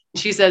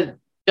 She said,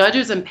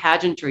 judges in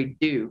pageantry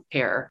do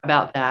care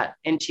about that.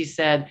 And she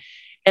said,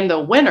 and the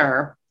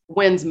winner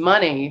wins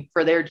money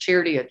for their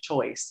charity of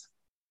choice.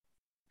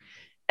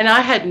 And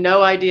I had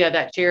no idea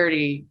that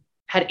charity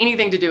had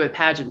anything to do with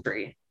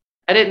pageantry.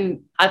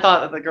 I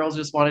thought that the girls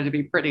just wanted to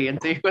be pretty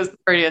and see who was the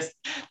prettiest.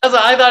 That's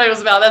what I thought it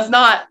was about. That's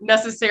not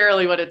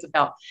necessarily what it's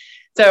about.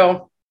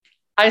 So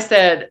I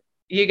said,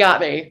 you got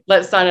me.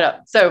 Let's sign it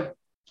up. So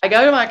I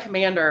go to my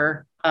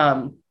commander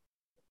of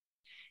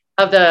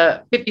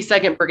the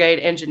 52nd Brigade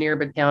Engineer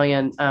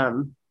Battalion,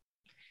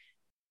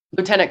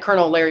 Lieutenant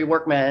Colonel Larry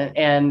Workman.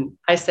 And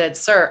I said,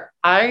 sir,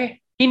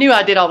 he knew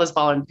I did all this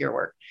volunteer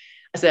work.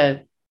 I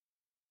said,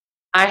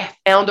 I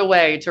found a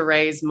way to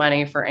raise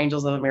money for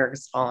Angels of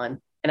America's Fallen,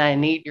 and I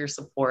need your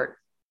support.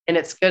 And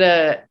it's going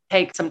to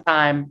take some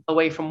time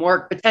away from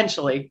work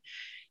potentially.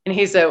 And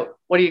he said,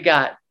 what do you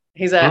got?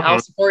 He said, I'll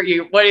support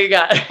you. What do you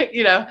got?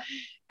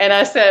 And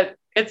I said,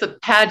 it's a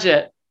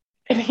pageant.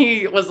 And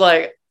he was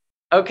like,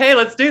 okay,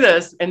 let's do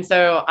this. And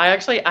so I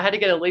had to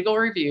get a legal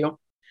review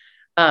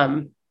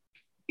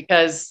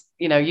because,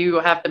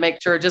 you have to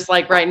make sure, just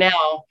like right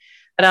now,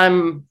 that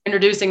I'm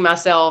introducing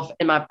myself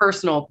in my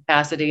personal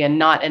capacity and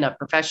not in a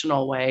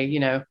professional way,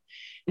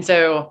 And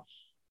so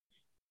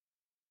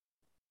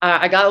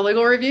I got a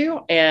legal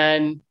review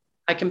and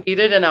I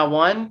competed and I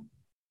won.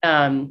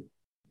 I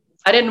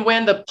didn't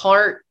win the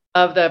part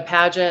of the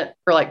pageant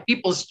for like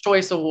People's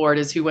Choice Award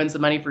is who wins the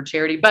money for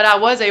charity, but I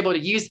was able to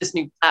use this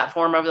new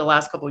platform over the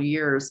last couple of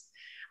years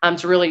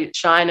to really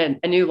shine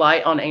a new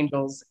light on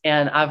Angels.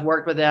 And I've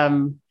worked with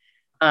them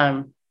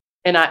and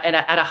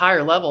at a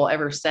higher level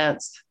ever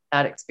since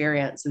that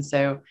experience. And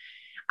so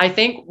I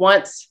think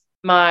once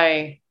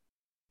my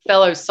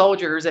fellow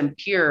soldiers and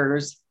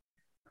peers,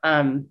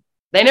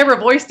 they never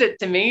voiced it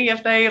to me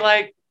if they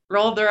like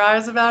rolled their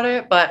eyes about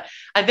it. But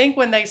I think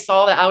when they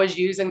saw that I was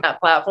using that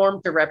platform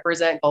to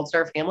represent Gold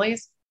Star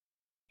families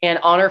and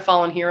honor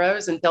fallen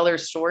heroes and tell their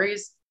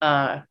stories,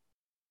 I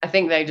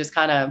think they just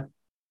kind of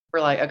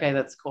were like, okay,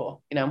 that's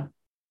cool, And,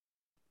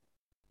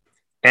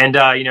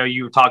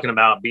 you were talking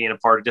about being a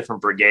part of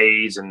different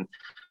brigades and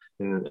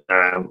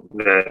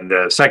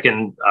the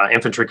 2nd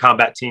Infantry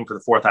Combat Team for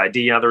the 4th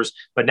ID and others.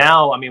 But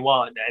now,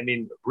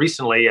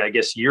 recently, I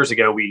guess years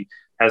ago, we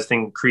had this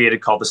thing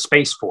created called the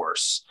Space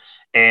Force.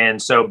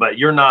 And so, but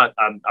you're not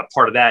a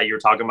part of that. You're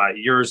talking about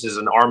yours is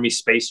an Army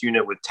space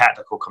unit with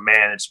tactical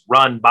command. It's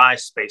run by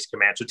Space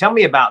Command. So tell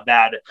me about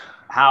that,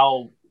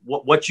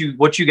 what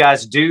you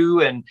guys do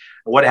and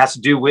what it has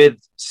to do with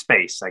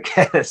space, I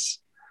guess.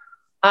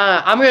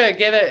 I'm going to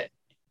give it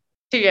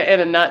to you in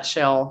a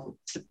nutshell.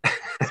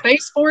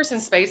 Space Force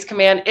and Space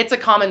Command, it's a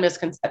common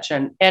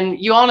misconception. And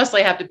you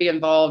honestly have to be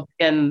involved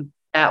in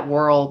that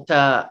world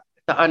to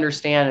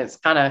understand. It's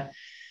kind of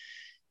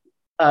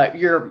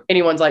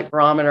anyone's like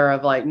barometer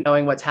of like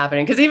knowing what's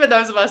happening. Because even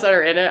those of us that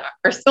are in it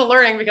are still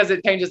learning because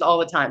it changes all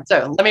the time.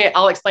 So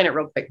I'll explain it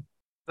real quick.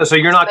 So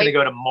you're not going to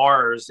go to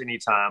Mars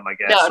anytime, I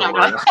guess. No.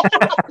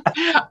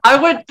 I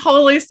would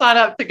totally sign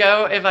up to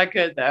go if I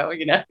could, though,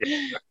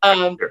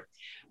 Sure.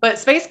 But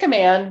Space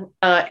Command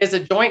is a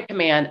joint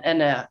command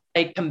and a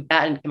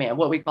combatant command,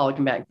 what we call a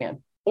combatant command.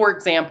 For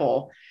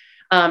example,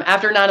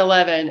 after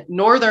 9/11,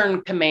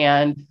 Northern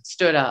Command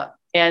stood up,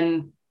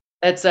 and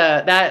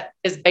that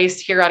is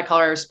based here out of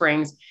Colorado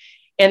Springs.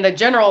 And the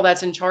general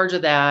that's in charge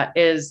of that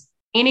is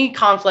any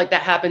conflict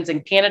that happens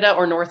in Canada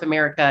or North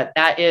America,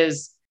 that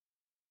is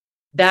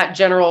that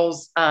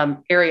general's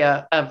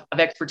area of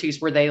expertise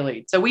where they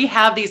lead. So we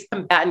have these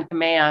combatant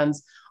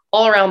commands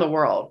all around the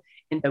world.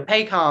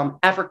 Indo-PACOM,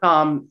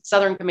 AFRICOM,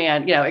 Southern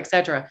Command, et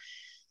cetera.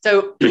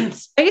 So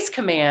Space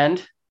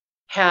Command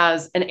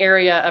has an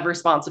area of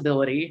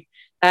responsibility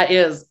that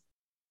is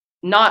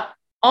not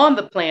on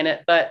the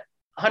planet, but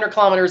 100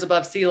 kilometers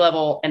above sea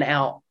level and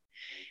out.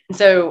 And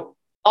so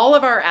all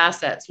of our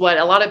assets, what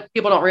a lot of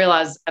people don't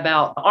realize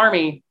about the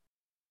Army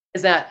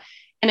is that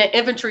in an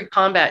infantry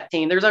combat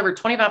team, there's over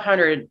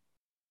 2,500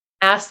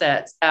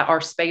 assets that are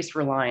space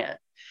reliant.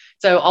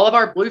 So all of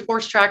our Blue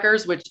Force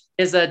trackers, which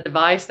is a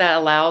device that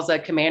allows a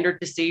commander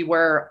to see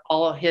where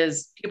all of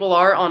his people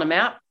are on a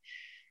map,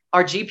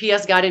 our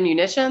GPS guided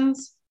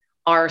munitions,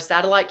 our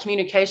satellite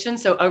communication,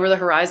 so over the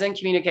horizon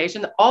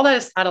communication, all that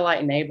is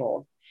satellite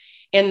enabled.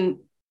 And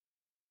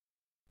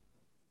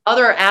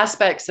other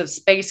aspects of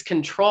space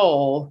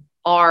control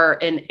are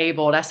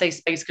enabled. I say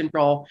space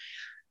control.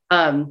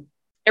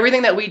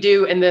 Everything that we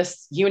do in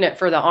this unit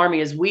for the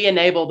Army is we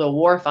enable the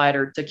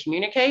warfighter to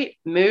communicate,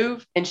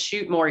 move, and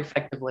shoot more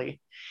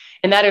effectively.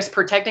 And that is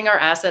protecting our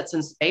assets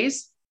in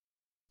space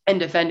and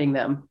defending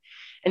them.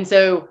 And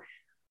so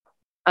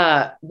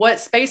what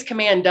Space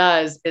Command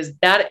does is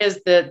that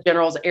is the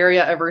general's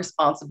area of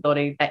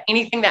responsibility, that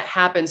anything that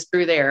happens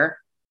through there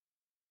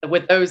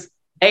with those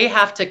they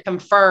have to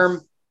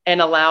confirm and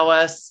allow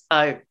us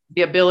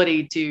the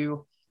ability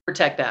to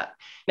protect that.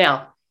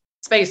 Now,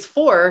 Space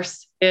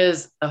Force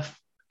is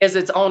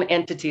its own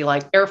entity,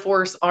 like Air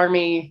Force,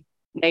 Army,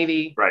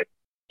 Navy. Right.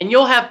 And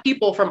you'll have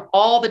people from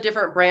all the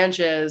different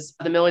branches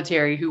of the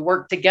military who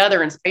work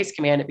together in Space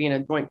Command at being a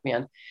joint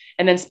command,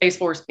 and then Space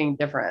Force being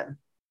different.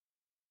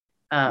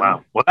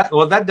 Wow.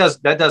 Well, that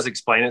does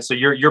explain it. So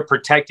you're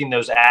protecting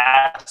those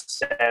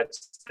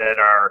assets that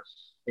are,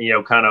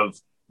 kind of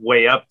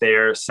way up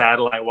there,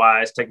 satellite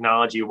wise,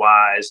 technology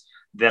wise,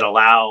 that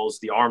allows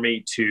the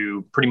Army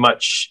to pretty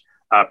much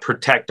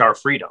protect our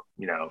freedom.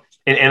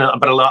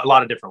 But a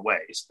lot of different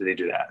ways that they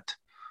do that.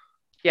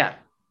 Yeah.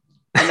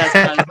 And that's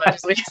not as much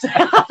as we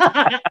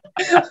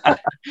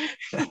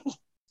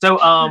So,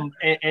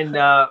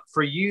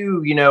 for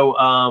you,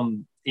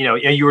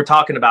 you were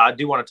talking about, I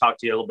do want to talk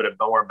to you a little bit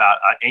more about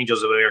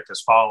Angels of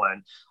America's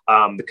Fallen,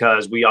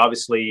 because we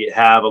obviously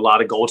have a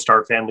lot of Gold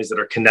Star families that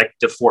are connected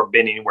to Fort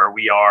Benning, where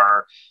we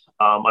are,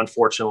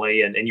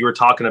 unfortunately. And you were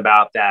talking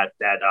about that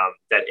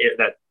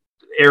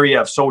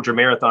area of Soldier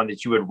Marathon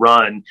that you would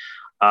run.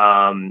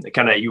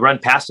 You run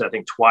past it, I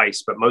think,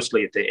 twice, but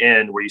mostly at the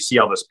end where you see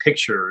all those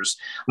pictures.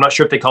 I'm not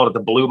sure if they called it the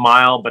Blue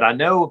Mile, but I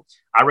know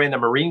I ran the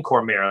Marine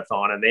Corps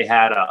Marathon, and they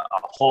had a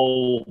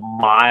whole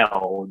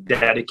mile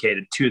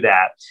dedicated to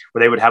that,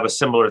 where they would have a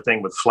similar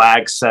thing with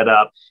flags set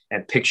up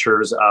and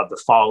pictures of the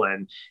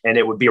fallen. And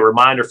it would be a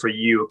reminder for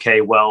you,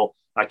 okay, well,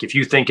 like if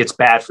you think it's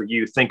bad for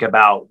you, think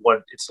about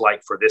what it's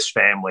like for this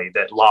family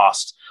that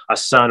lost a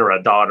son or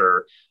a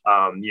daughter,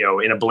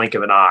 in a blink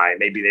of an eye.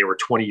 Maybe they were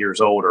 20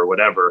 years old or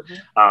whatever.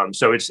 Mm-hmm.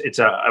 So it's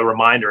a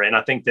reminder. And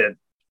I think that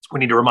we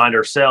need to remind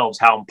ourselves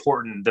how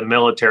important the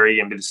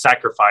military and the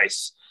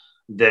sacrifice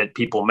that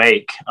people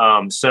make.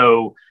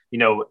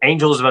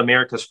 Angels of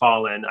America's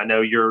Fallen, I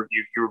know you're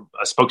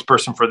a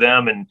spokesperson for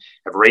them and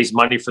have raised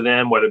money for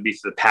them, whether it be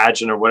for the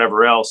pageant or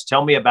whatever else.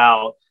 Tell me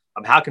about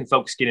how can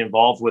folks get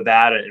involved with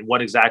that, and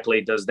what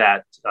exactly does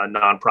that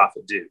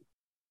nonprofit do?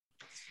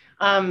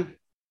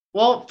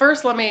 Well,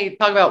 first, let me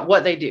talk about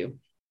what they do.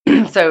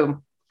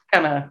 So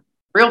kind of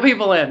reel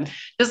people in.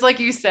 Just like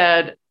you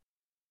said,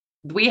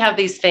 we have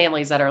these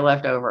families that are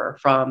left over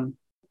from,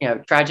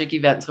 tragic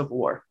events of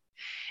war.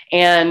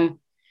 And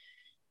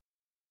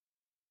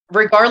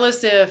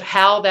regardless of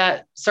how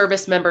that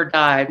service member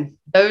died,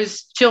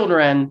 those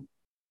children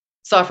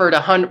suffered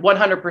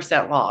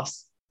 100%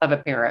 loss of a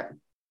parent.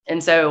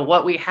 And so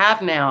what we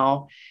have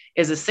now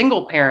is a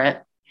single parent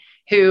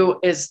who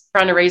is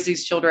trying to raise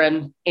these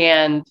children.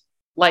 And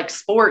like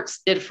sports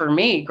did for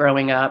me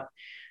growing up,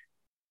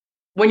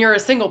 when you're a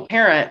single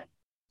parent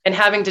and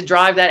having to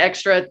drive that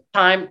extra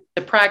time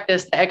to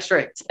practice, the extra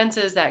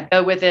expenses that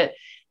go with it,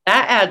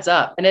 that adds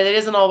up. And it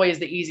isn't always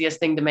the easiest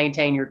thing to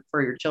maintain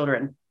for your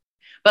children.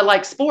 But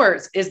like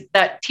sports is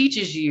that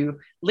teaches you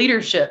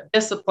leadership,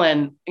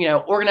 discipline,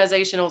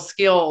 organizational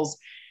skills,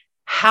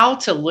 how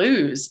to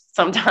lose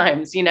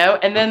sometimes,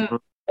 and then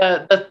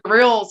the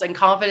thrills and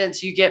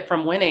confidence you get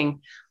from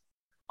winning.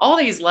 All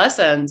these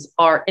lessons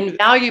are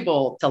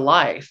invaluable to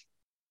life.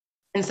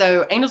 And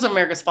so Angels of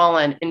America's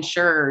Fallen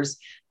ensures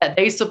that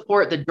they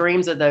support the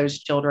dreams of those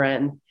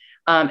children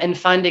and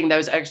funding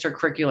those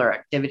extracurricular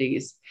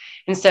activities.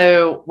 And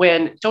so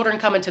when children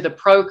come into the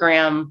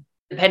program,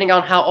 depending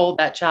on how old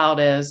that child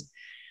is,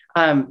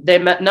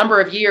 the number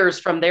of years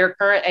from their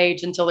current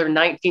age until their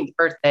 19th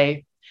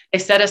birthday, they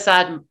set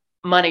aside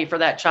money for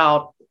that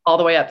child all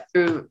the way up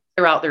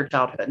throughout their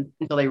childhood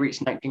until they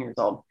reach 19 years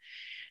old.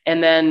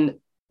 And then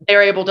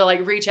they're able to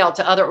reach out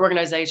to other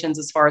organizations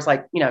as far as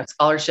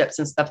scholarships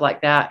and stuff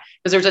like that,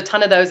 because there's a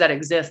ton of those that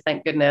exist,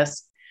 thank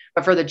goodness.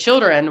 But for the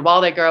children, while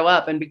they grow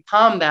up and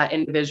become that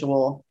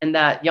individual and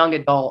that young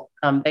adult,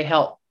 they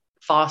help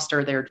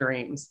foster their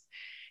dreams.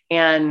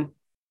 And,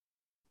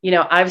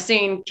 I've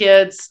seen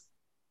kids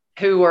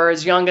who are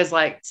as young as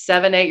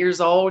 7, 8 years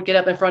old get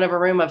up in front of a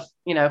room of,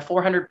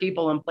 400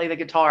 people and play the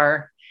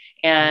guitar.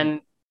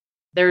 And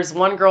there's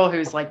one girl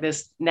who's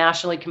this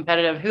nationally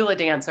competitive hula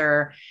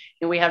dancer.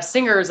 And we have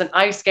singers and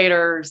ice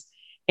skaters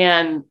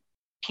and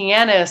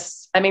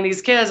pianists. I mean,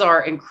 these kids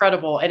are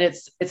incredible. And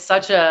it's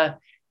such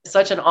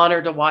an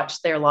honor to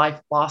watch their life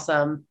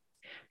blossom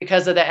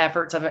because of the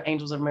efforts of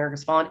Angels of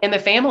America's Fallen and the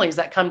families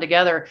that come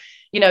together.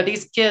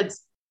 These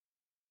kids,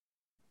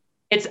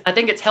 I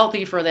think it's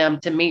healthy for them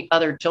to meet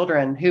other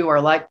children who are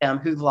like them,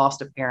 who've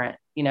lost a parent,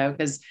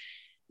 because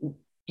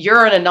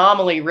you're an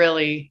anomaly,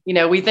 really.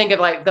 We think of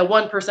the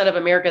 1% of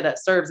America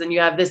that serves, and you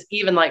have this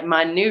even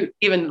minute,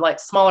 even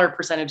smaller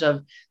percentage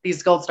of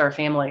these Gold Star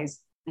families.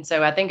 And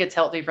so I think it's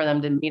healthy for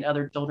them to meet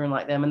other children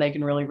like them, and they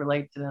can really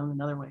relate to them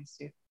in other ways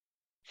too.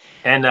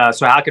 And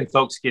so how can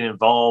folks get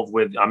involved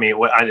with, I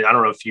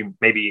don't know if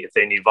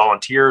they need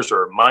volunteers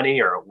or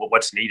money or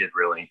what's needed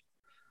really.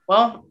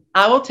 Well,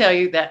 I will tell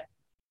you that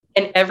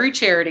in every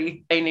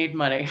charity, they need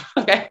money.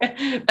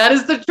 Okay. That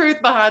is the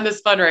truth behind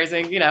this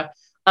fundraising.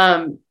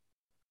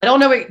 I don't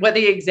know what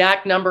the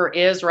exact number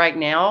is right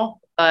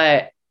now,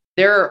 but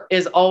there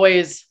is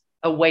always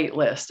a wait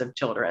list of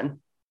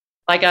children.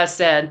 like I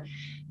said,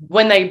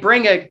 when they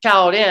bring a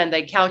child in,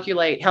 they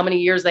calculate how many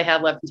years they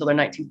have left until their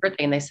 19th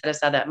birthday, and they set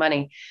aside that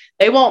money.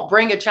 They won't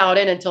bring a child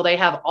in until they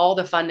have all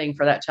the funding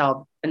for that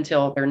child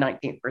until their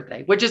 19th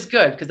birthday, which is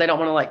good because they don't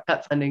want to like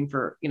cut funding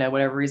for,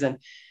 whatever reason.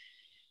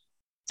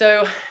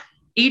 So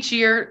each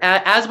year,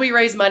 as we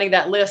raise money,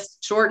 that list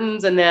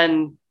shortens, and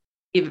then,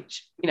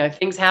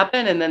 things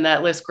happen, and then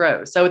that list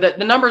grows. So the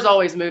number is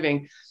always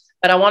moving.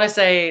 But I want to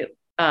say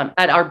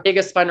at our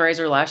biggest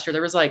fundraiser last year,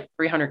 there was like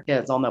 300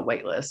 kids on the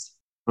wait list.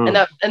 And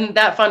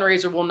that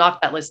fundraiser will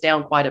knock that list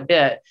down quite a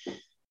bit.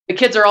 The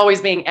kids are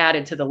always being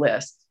added to the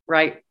list,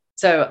 right?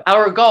 So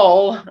our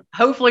goal,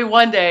 hopefully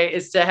one day,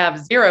 is to have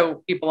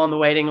 0 people on the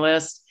waiting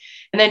list,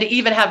 and then to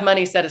even have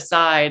money set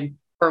aside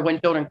for when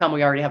children come.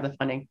 We already have the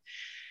funding.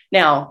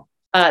 Now,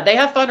 they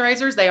have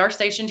fundraisers. They are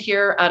stationed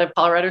here out of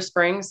Colorado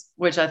Springs,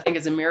 which I think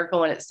is a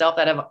miracle in itself.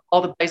 That of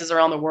all the places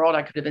around the world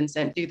I could have been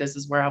sent to, this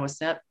is where I was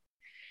sent.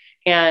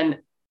 And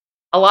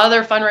a lot of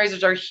their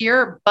fundraisers are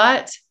here,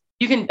 but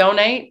you can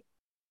donate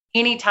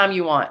anytime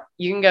you want.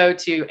 You can go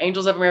to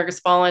Angels of America's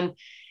Fallen,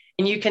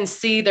 and you can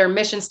see their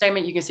mission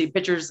statement. You can see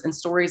pictures and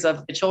stories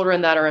of the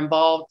children that are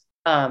involved.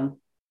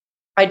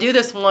 I do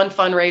this one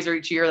fundraiser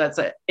each year.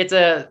 It's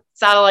a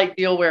satellite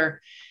deal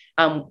where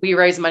we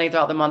raise money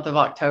throughout the month of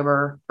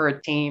October for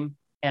a team,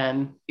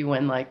 and you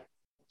win like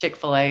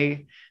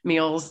Chick-fil-A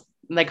meals.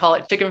 And they call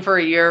it Chicken for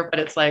a Year, but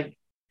it's like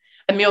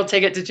a meal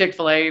ticket to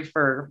Chick-fil-A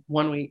for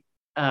 1 week,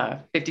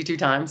 52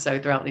 times. So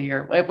throughout the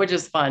year, which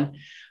is fun,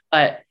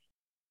 but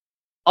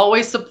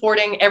always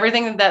supporting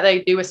everything that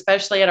they do,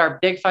 especially at our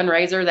big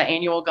fundraiser, the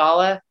annual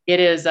gala. It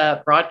is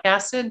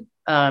broadcasted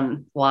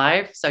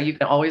live, so you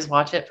can always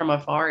watch it from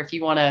afar. If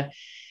you want to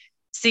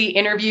see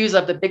interviews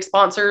of the big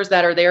sponsors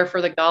that are there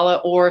for the gala,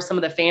 or some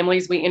of the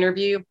families we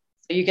interview,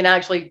 so you can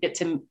actually get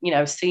to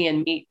see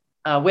and meet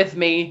with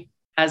me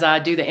as I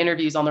do the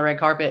interviews on the red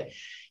carpet.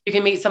 You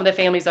can meet some of the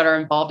families that are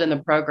involved in the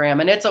program,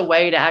 and it's a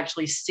way to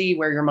actually see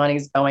where your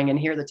money's going and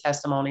hear the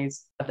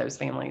testimonies of those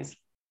families.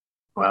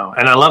 Wow.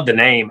 And I love the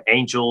name,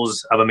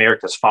 Angels of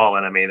America's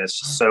Fallen. I mean, it's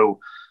just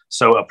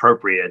so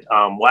appropriate.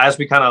 Well, as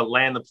we kind of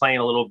land the plane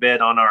a little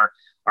bit on our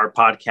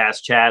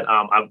podcast chat,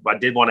 I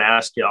did want to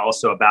ask you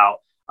also about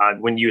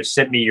when you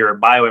sent me your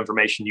bio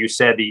information. You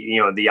said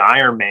the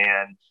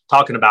Ironman,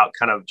 talking about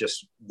kind of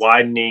just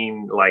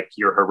widening like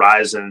your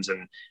horizons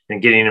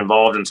and getting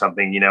involved in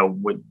something,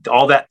 with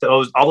all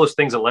those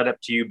things that led up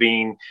to you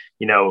being,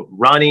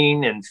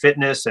 running and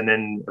fitness, and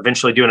then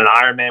eventually doing an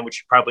Ironman,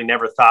 which you probably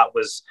never thought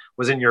was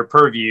in your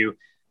purview.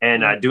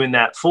 And doing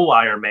that full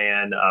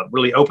Ironman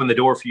really opened the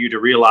door for you to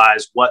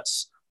realize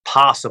what's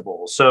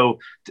possible. So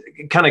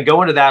kind of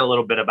go into that a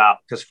little bit about,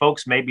 because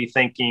folks may be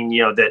thinking,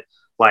 that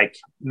like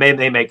maybe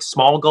they make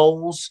small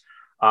goals,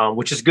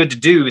 which is good to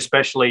do,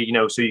 especially,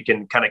 so you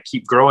can kind of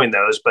keep growing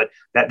those, but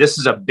that this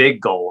is a big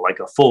goal, like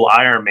a full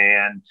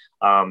Ironman,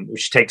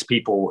 which takes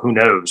people, who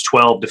knows,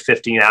 12 to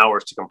 15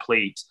 hours to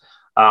complete.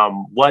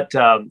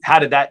 How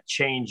did that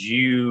change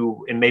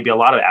you in maybe a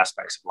lot of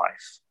aspects of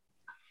life?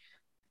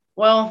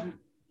 Well,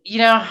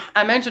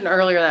 I mentioned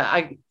earlier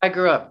that I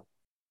grew up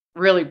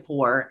really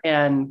poor,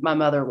 and my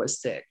mother was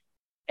sick,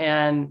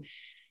 and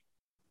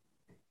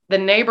the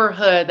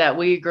neighborhood that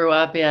we grew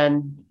up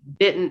in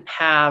didn't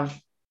have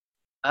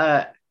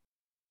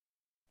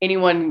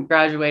anyone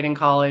graduating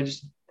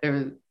college.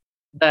 The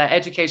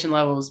education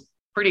level was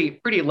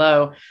pretty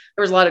low.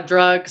 There was a lot of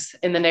drugs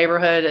in the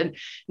neighborhood, and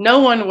no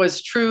one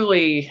was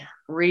truly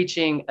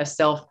reaching a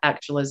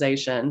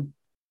self-actualization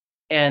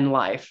in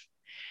life.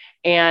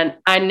 And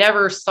I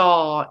never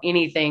saw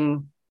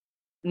anything,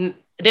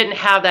 didn't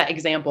have that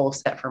example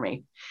set for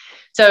me.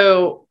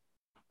 So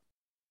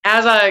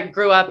as I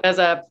grew up, as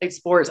I played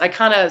sports, I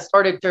kind of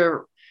started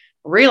to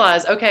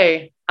realize,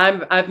 okay,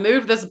 I've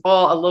moved this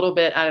ball a little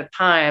bit at a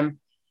time,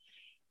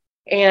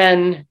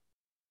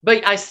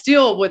 but I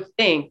still would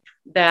think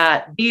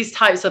that these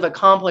types of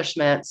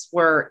accomplishments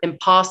were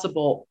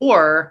impossible,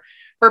 or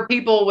for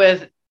people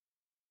with,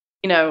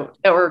 that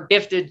were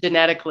gifted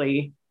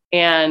genetically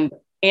and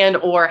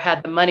or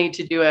had the money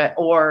to do it,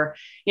 or,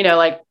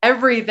 like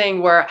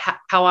everything where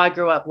how I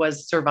grew up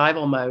was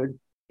survival mode,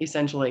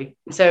 essentially.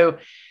 So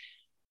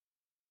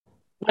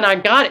when I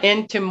got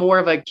into more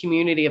of a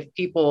community of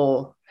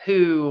people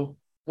who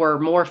were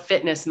more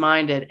fitness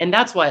minded, and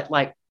that's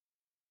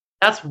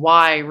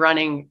why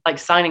running, like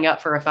signing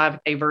up for a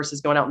 5K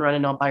versus going out and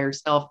running all by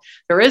yourself,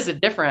 there is a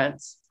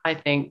difference, I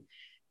think,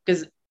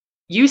 because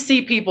you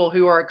see people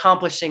who are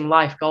accomplishing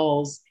life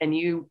goals, and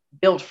you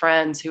build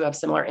friends who have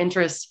similar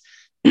interests.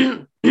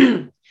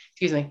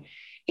 Excuse me.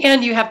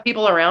 And you have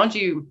people around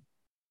you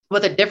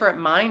with a different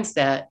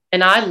mindset.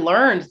 And I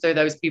learned through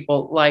those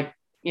people, like,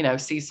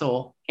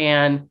 Cecil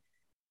and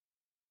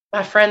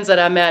my friends that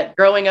I met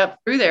growing up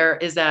through there,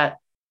 is that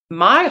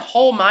my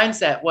whole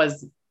mindset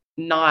was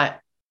not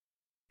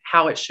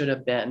how it should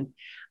have been.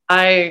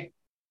 I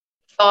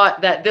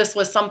thought that this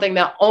was something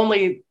that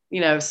only,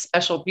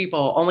 special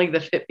people, only the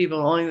fit people,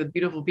 only the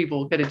beautiful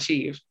people could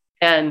achieve.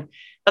 And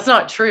that's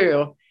not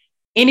true.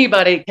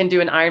 anybody can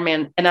do an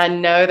Ironman. And I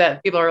know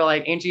that people are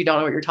like, Angie, you don't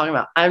know what you're talking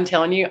about. I'm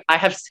telling you, I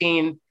have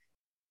seen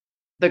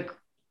the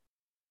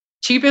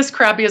cheapest,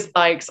 crappiest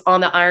bikes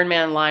on the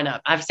Ironman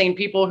lineup. I've seen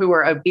people who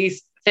are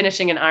obese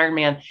finishing an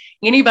Ironman.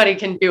 Anybody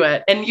can do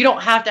it. And you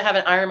don't have to have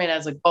an Ironman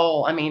as a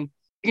goal. I mean,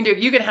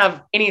 you can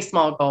have any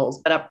small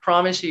goals, but I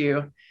promise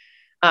you,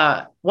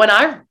 when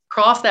I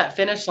crossed that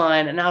finish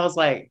line and I was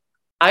like,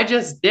 I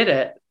just did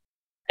it.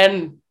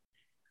 And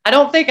I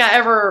don't think I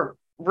ever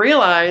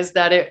realized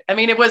that it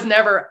was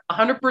never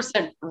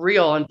 100%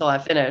 real until I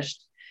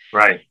finished.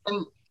 Right.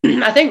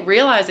 And I think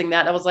realizing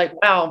that, I was like,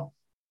 wow,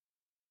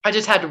 I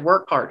just had to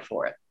work hard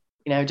for it.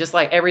 Just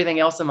like everything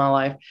else in my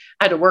life,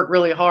 I had to work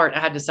really hard. I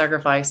had to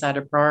sacrifice, I had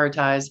to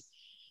prioritize.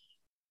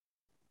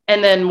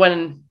 And then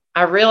when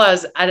I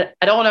realized, I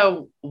don't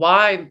know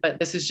why, but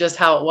this is just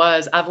how it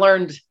was. I've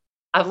learned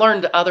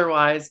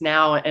otherwise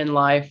now in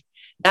life.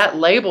 That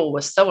label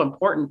was so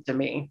important to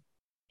me.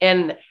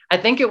 And I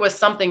think it was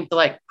something to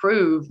like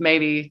prove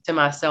maybe to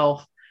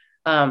myself,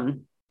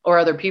 or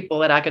other people,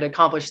 that I could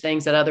accomplish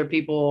things that other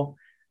people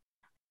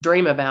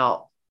dream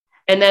about.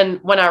 And then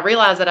when I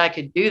realized that I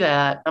could do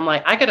that, I'm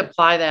like, I could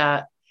apply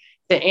that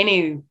to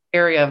any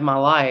area of my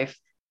life.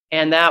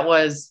 And I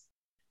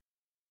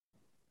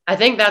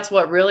think that's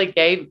what really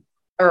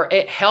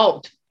it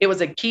helped. It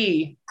was a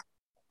key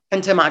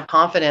into my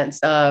confidence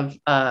of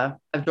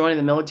joining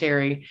the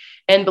military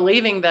and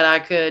believing that I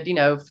could,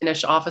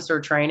 finish officer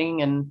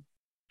training and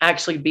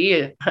actually be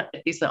a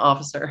decent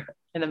officer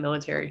in the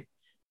military.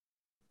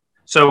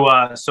 So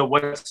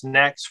what's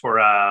next for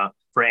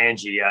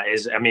Angie?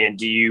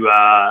 Do you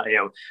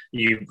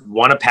you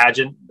won a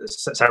pageant,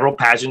 several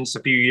pageants a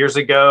few years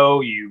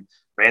ago. You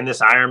ran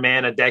this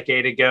Ironman a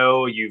decade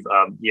ago. You've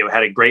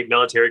had a great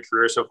military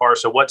career so far.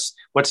 So what's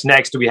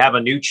next? Do we have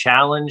a new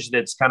challenge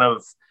that's kind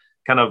of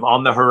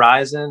on the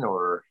horizon,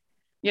 or?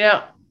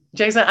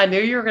 Jason, I knew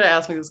you were going to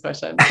ask me this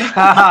question.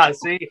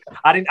 See,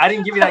 I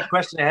didn't give you that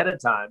question ahead of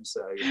time.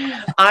 So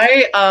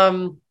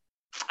I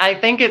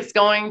think it's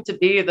going to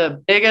be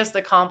the biggest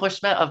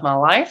accomplishment of my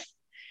life.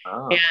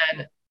 Oh.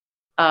 And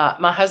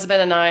my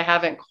husband and I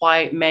haven't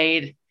quite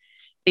made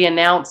the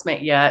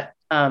announcement yet,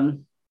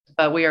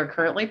 but we are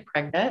currently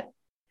pregnant.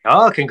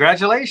 Oh,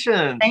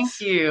 congratulations.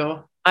 Thank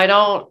you.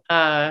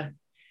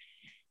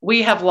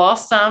 We have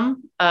lost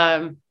some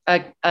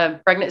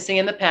a pregnancy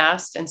in the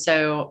past. And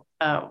so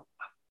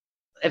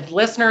if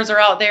listeners are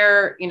out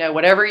there,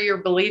 whatever your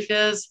belief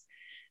is,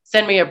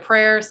 send me a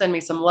prayer, send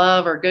me some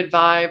love or good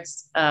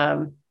vibes.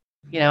 I'm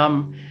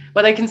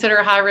what they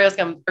consider high risk.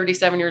 I'm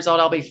 37 years old.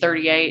 I'll be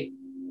 38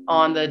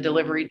 on the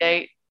delivery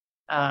date,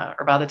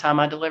 or by the time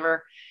I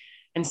deliver.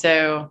 And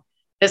so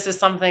this is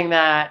something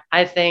that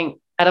I think,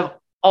 out of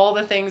all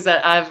the things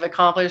that I've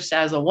accomplished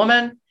as a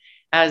woman,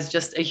 as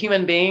just a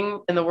human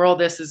being in the world,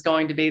 this is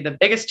going to be the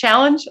biggest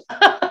challenge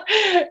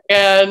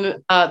and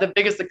the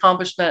biggest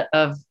accomplishment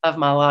of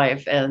my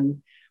life.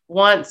 And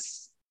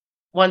once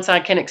I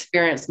can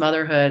experience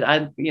motherhood,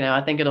 I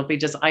think it'll be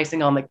just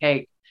icing on the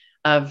cake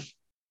of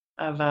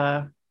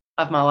my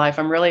life.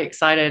 I'm really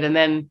excited. And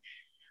then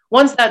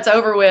once that's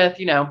over with,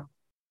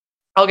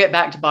 I'll get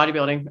back to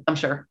bodybuilding, I'm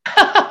sure.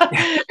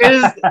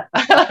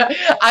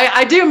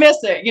 I do miss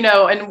it,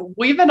 and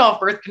we've been off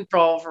birth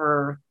control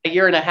for a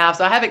year and a half,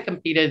 so I haven't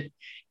competed.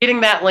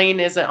 Getting that lean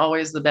isn't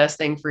always the best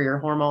thing for your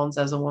hormones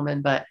as a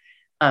woman, but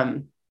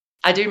I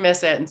do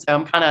miss it. And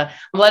so I'm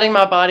letting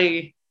my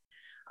body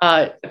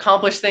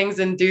accomplish things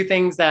and do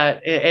things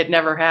that it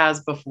never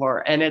has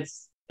before. And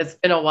it's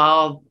been a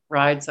wild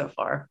ride so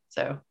far.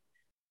 So,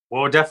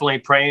 well, definitely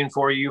praying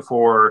for you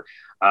for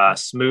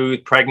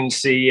smooth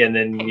pregnancy, and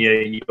then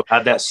you'll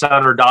have that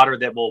son or daughter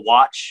that will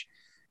watch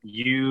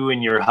you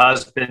and your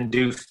husband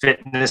do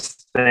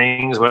fitness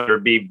things, whether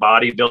it be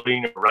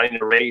bodybuilding or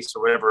running a race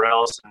or whatever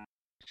else,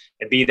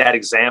 and be that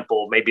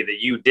example maybe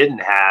that you didn't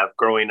have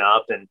growing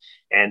up.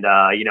 And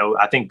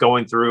I think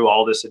going through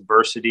all this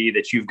adversity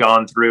that you've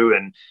gone through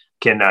and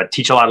can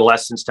teach a lot of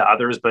lessons to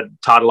others, but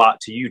taught a lot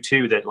to you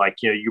too, that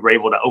you were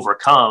able to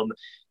overcome.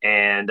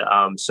 And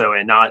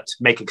not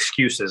make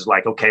excuses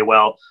like, okay,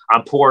 well,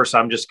 I'm poor, so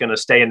I'm just going to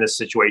stay in this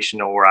situation,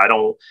 or I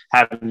don't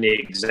have any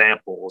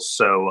examples.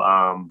 So,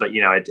 but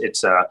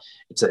it's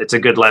a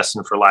good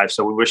lesson for life.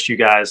 So we wish you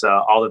guys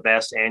all the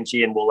best,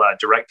 Angie, and we'll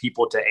direct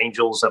people to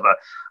Angels of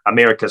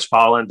America's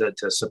Fallen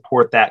to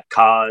support that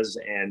cause.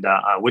 And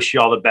I wish you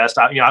all the best.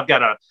 I've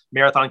got a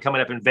marathon coming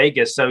up in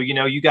Vegas, so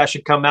you guys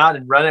should come out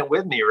and run it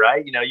with me,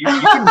 right? You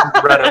can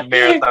run a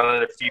marathon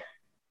in a few,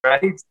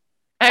 right?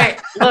 Hey,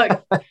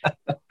 look,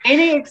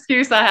 any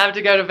excuse I have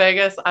to go to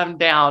Vegas, I'm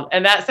down.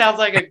 And that sounds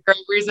like a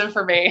great reason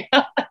for me.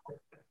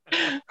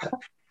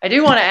 I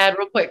do want to add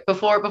real quick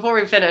before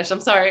we finish,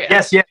 I'm sorry.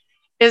 Yes.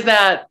 Is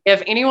that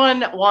if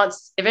anyone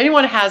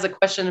has a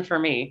question for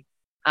me,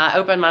 I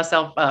open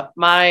myself up.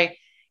 My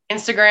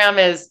Instagram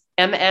is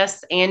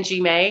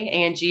MSAngieMay,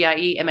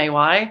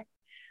 ANGIEMAY.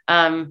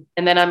 And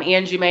then I'm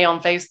Angie May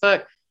on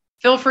Facebook.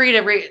 Feel free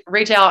to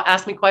reach out,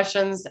 ask me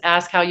questions,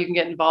 ask how you can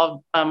get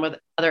involved with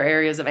other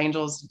areas of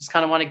Angels. Just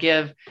kind of want to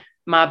give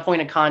my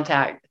point of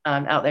contact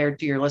out there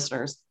to your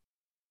listeners.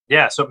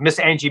 Yeah, so Miss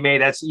Angie May,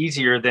 that's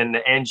easier than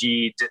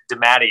Angie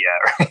DiMattia,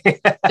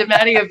 right?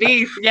 DiMattia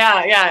beef.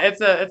 Yeah, it's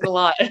a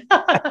lot.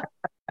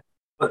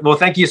 Well,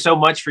 thank you so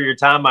much for your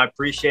time. I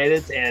appreciate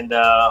it. And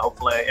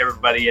hopefully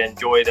everybody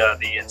enjoyed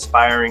the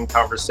inspiring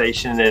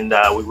conversation. And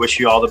we wish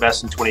you all the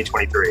best in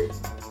 2023.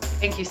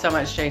 Thank you so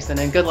much, Jason.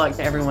 And good luck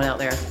to everyone out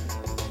there.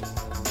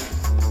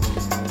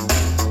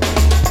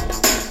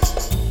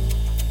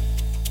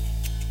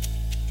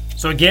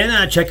 So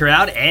again, check her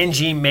out,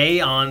 Angie May,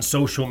 on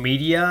social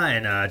media,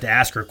 and to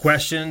ask her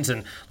questions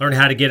and learn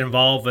how to get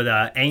involved with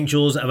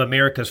Angels of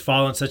America's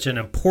Fallen, such an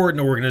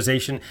important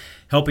organization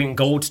helping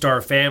Gold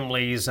Star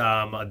families,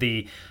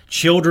 the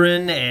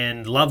children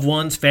and loved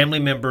ones, family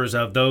members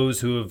of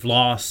those who have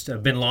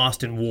been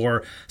lost in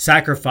war,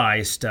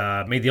 sacrificed,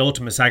 made the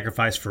ultimate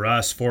sacrifice for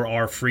us, for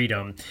our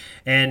freedom.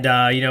 And,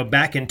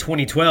 back in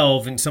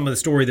 2012, and some of the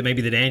story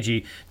that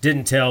Angie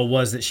didn't tell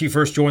was that she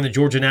first joined the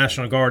Georgia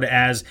National Guard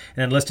as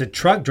an enlisted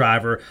truck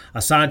driver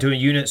assigned to a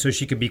unit so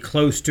she could be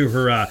close to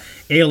her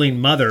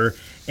ailing mother.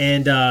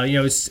 And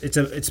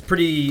it's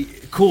pretty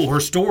cool, her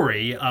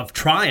story of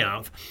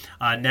triumph.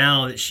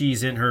 Now that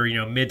she's in her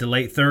mid to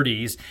late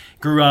 30s,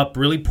 grew up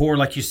really poor,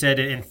 like you said,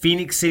 in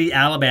Phoenix City,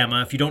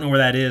 Alabama. If you don't know where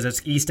that is,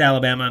 that's East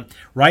Alabama,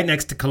 right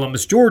next to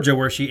Columbus, Georgia,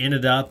 where she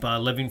ended up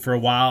living for a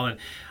while, and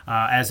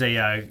as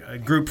a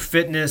group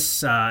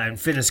fitness and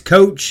fitness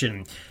coach,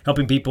 and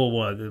helping people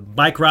with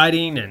bike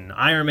riding and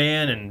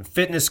Ironman and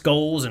fitness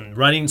goals, and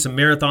running some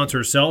marathons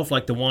herself,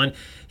 like the one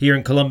here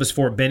in Columbus,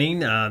 Fort Benning,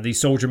 the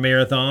Soldier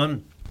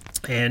Marathon.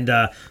 And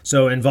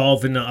so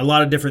involved in a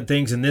lot of different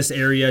things in this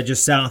area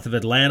just south of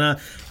Atlanta.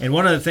 And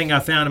one other thing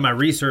I found in my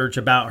research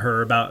about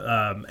her,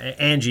 about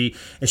Angie,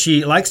 is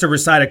she likes to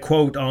recite a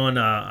quote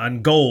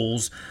on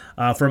goals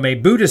from a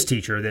Buddhist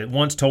teacher that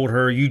once told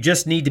her, "You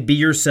just need to be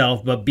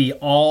yourself, but be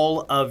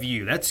all of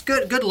you." That's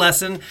good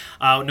lesson.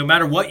 No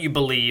matter what you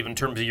believe in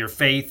terms of your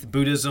faith,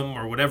 Buddhism,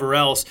 or whatever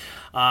else,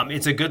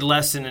 it's a good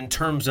lesson in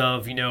terms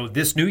of,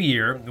 this new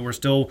year. We're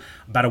still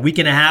about a week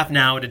and a half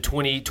now into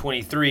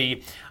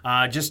 2023.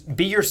 Just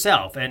be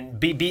yourself and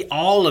be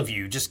all of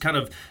you. Just kind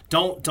of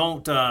don't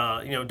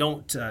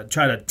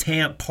try to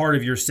tamp part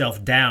of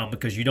yourself down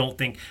because you don't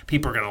think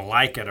people are going to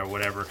like it or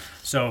whatever.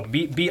 So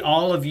be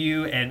all of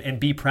you and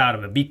be proud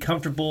of it. Be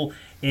comfortable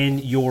in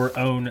your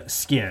own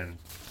skin.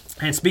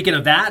 And speaking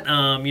of that,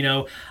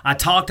 I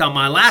talked on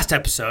my last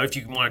episode, if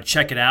you want to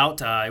check it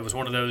out. It was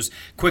one of those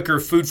quicker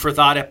food for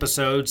thought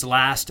episodes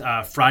last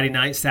Friday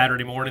night,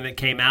 Saturday morning that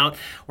came out,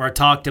 where I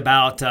talked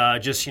about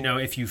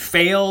if you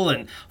fail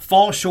and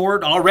fall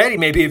short already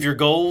maybe of your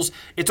goals,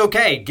 it's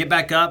okay. Get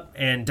back up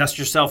and dust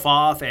yourself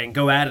off and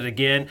go at it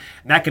again.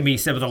 And that can be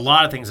said with a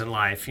lot of things in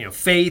life,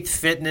 faith,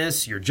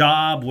 fitness, your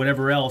job,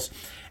 whatever else.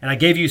 And I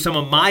gave you some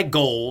of my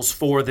goals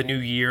for the new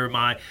year,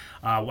 I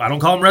don't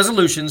call them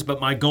resolutions,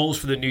 but my goals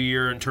for the new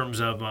year in terms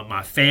of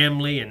my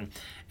family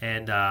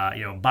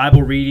and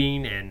Bible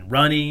reading and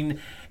running.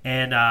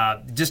 And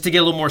just to get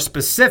a little more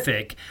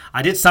specific,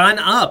 I did sign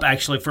up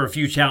actually for a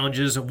few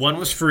challenges. One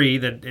was free.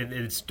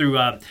 It's through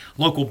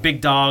local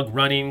Big Dog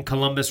Running,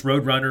 Columbus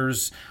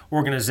Roadrunners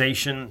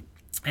organization.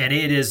 And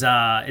it is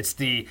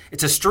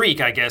it's a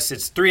streak, I guess.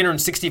 It's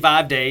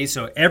 365 days.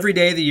 So every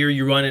day of the year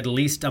you run at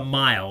least a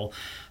mile.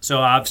 So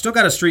I've still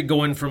got a streak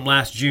going from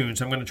last June,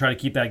 so I'm going to try to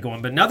keep that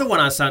going. But another one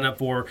I signed up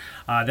for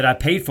that I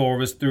paid for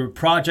was through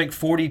Project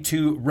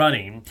 42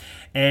 Running.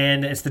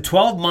 And it's the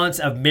 12 months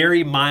of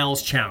Mary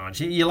Miles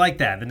Challenge. You like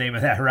that, the name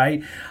of that,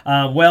 right?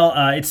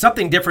 It's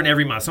something different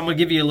every month. So I'm going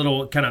to give you a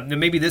little kind of,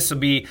 maybe this will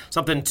be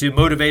something to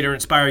motivate or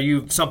inspire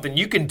you, something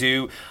you can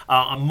do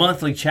on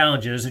monthly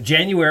challenges.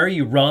 January,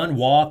 you run,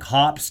 walk,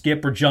 hop,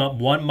 skip, or jump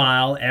 1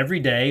 mile every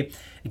day.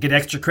 You get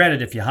extra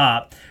credit if you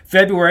hop.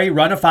 February,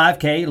 run a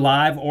 5K,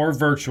 live or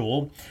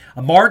virtual.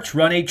 March,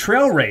 run a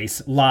trail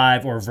race,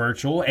 live or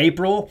virtual.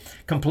 April,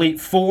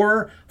 complete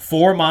 4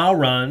 4-mile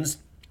runs.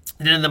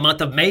 And then in the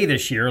month of May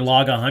this year,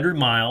 log 100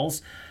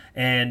 miles.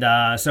 And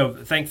so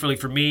thankfully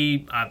for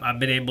me, I've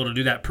been able to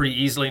do that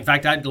pretty easily. In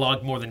fact, I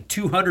logged more than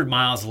 200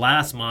 miles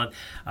last month.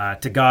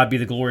 To God be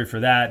the glory for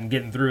that and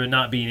getting through and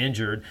not being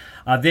injured.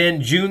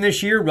 Then June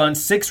this year, run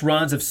 6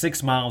 runs of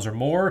 6 miles or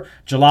more.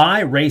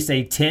 July, race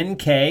a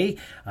 10K.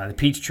 The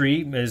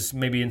Peachtree has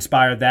maybe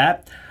inspired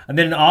that. And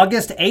then in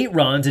August, 8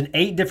 runs in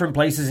 8 different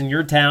places in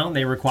your town.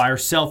 They require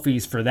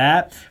selfies for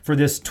that, for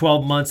this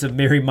 12 months of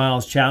Mary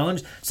Miles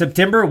Challenge.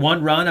 September,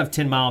 1 run of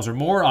 10 miles or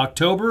more.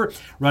 October,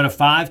 run a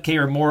 5K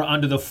or more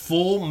under the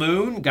full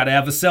moon. Got to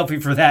have a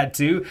selfie for that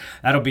too.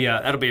 That'll be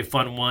a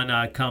fun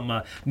one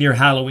come near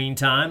Halloween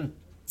time.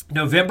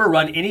 November,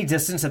 run any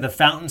distance at the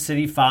Fountain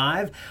City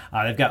 5.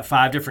 They've got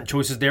 5 different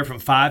choices there from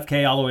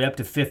 5K all the way up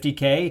to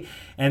 50K.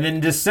 And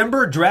then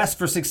December, Dress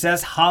for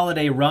Success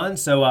holiday run.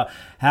 So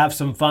have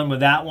some fun with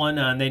that one,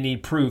 and they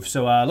need proof.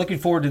 So looking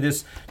forward to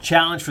this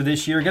challenge for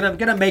this year.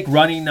 Gonna make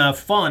running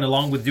fun,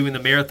 along with doing the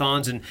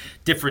marathons in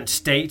different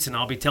states, and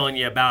I'll be telling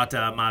you about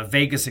my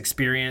Vegas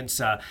experience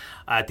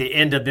at the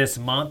end of this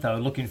month.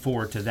 Looking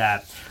forward to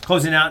that.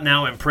 Closing out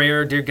now in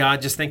prayer. Dear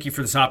God, just thank you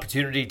for this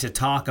opportunity to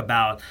talk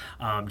about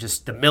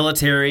just the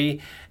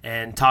military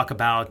and talk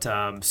about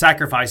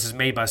sacrifices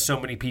made by so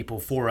many people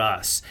for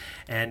us.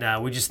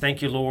 And we just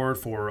thank you, Lord,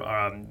 for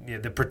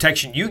the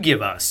protection you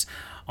give us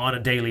on a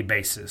daily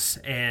basis.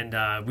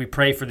 And we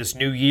pray for this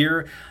new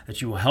year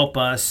that you will help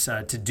us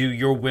to do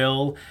your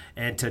will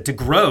and to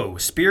grow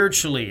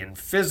spiritually and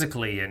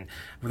physically and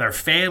with our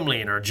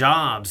family and our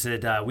jobs,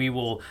 that we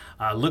will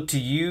look to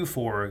you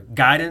for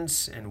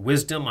guidance and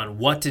wisdom on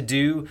what to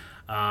do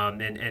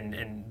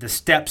and the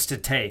steps to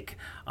take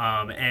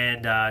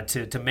and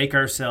to make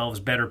ourselves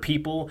better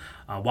people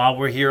while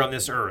we're here on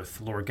this earth,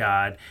 Lord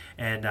God.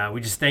 And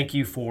we just thank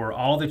you for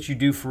all that you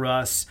do for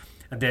us,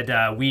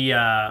 that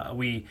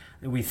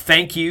we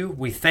thank you,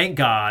 we thank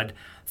God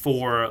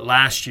for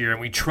last year, and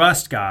we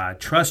trust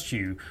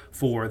you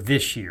for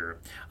this year.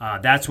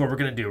 That's what we're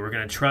going to do. We're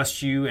going to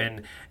trust you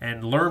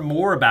and learn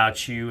more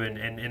about you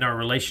and in our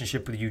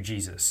relationship with you,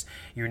 Jesus.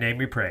 In your name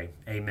we pray.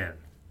 Amen.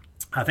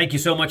 Thank you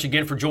so much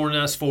again for joining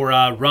us for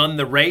Run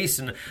the Race,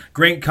 and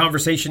great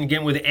conversation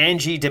again with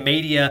Angie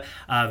Demedia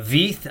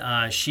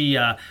Veith. She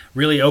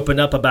really opened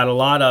up about a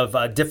lot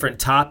of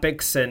different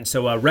topics, and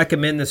so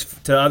recommend this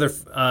to other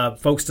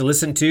folks to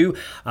listen to.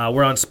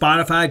 We're on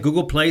Spotify,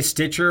 Google Play,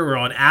 Stitcher. We're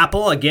on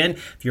Apple. Again,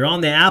 if you're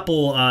on the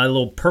Apple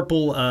little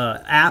purple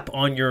app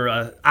on your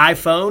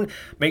iPhone,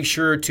 make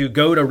sure to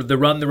go to the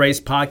Run the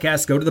Race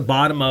podcast, go to the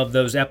bottom of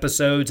those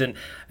episodes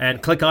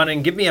and click on it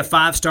and give me a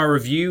 5-star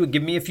review.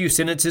 Give me a few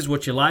sentences,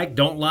 what you like,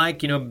 don't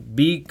like,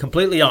 be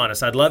completely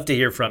honest. I'd love to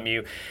hear from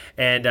you,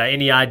 and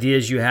any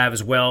ideas you have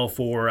as well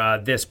for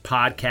this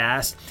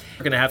podcast.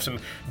 We're going to have some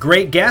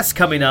great guests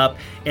coming up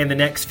in the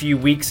next few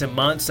weeks and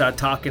months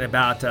talking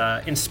about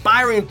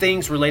inspiring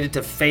things related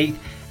to faith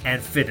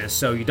and fitness.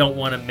 So you don't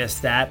want to miss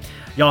that.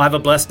 Y'all have a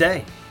blessed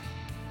day.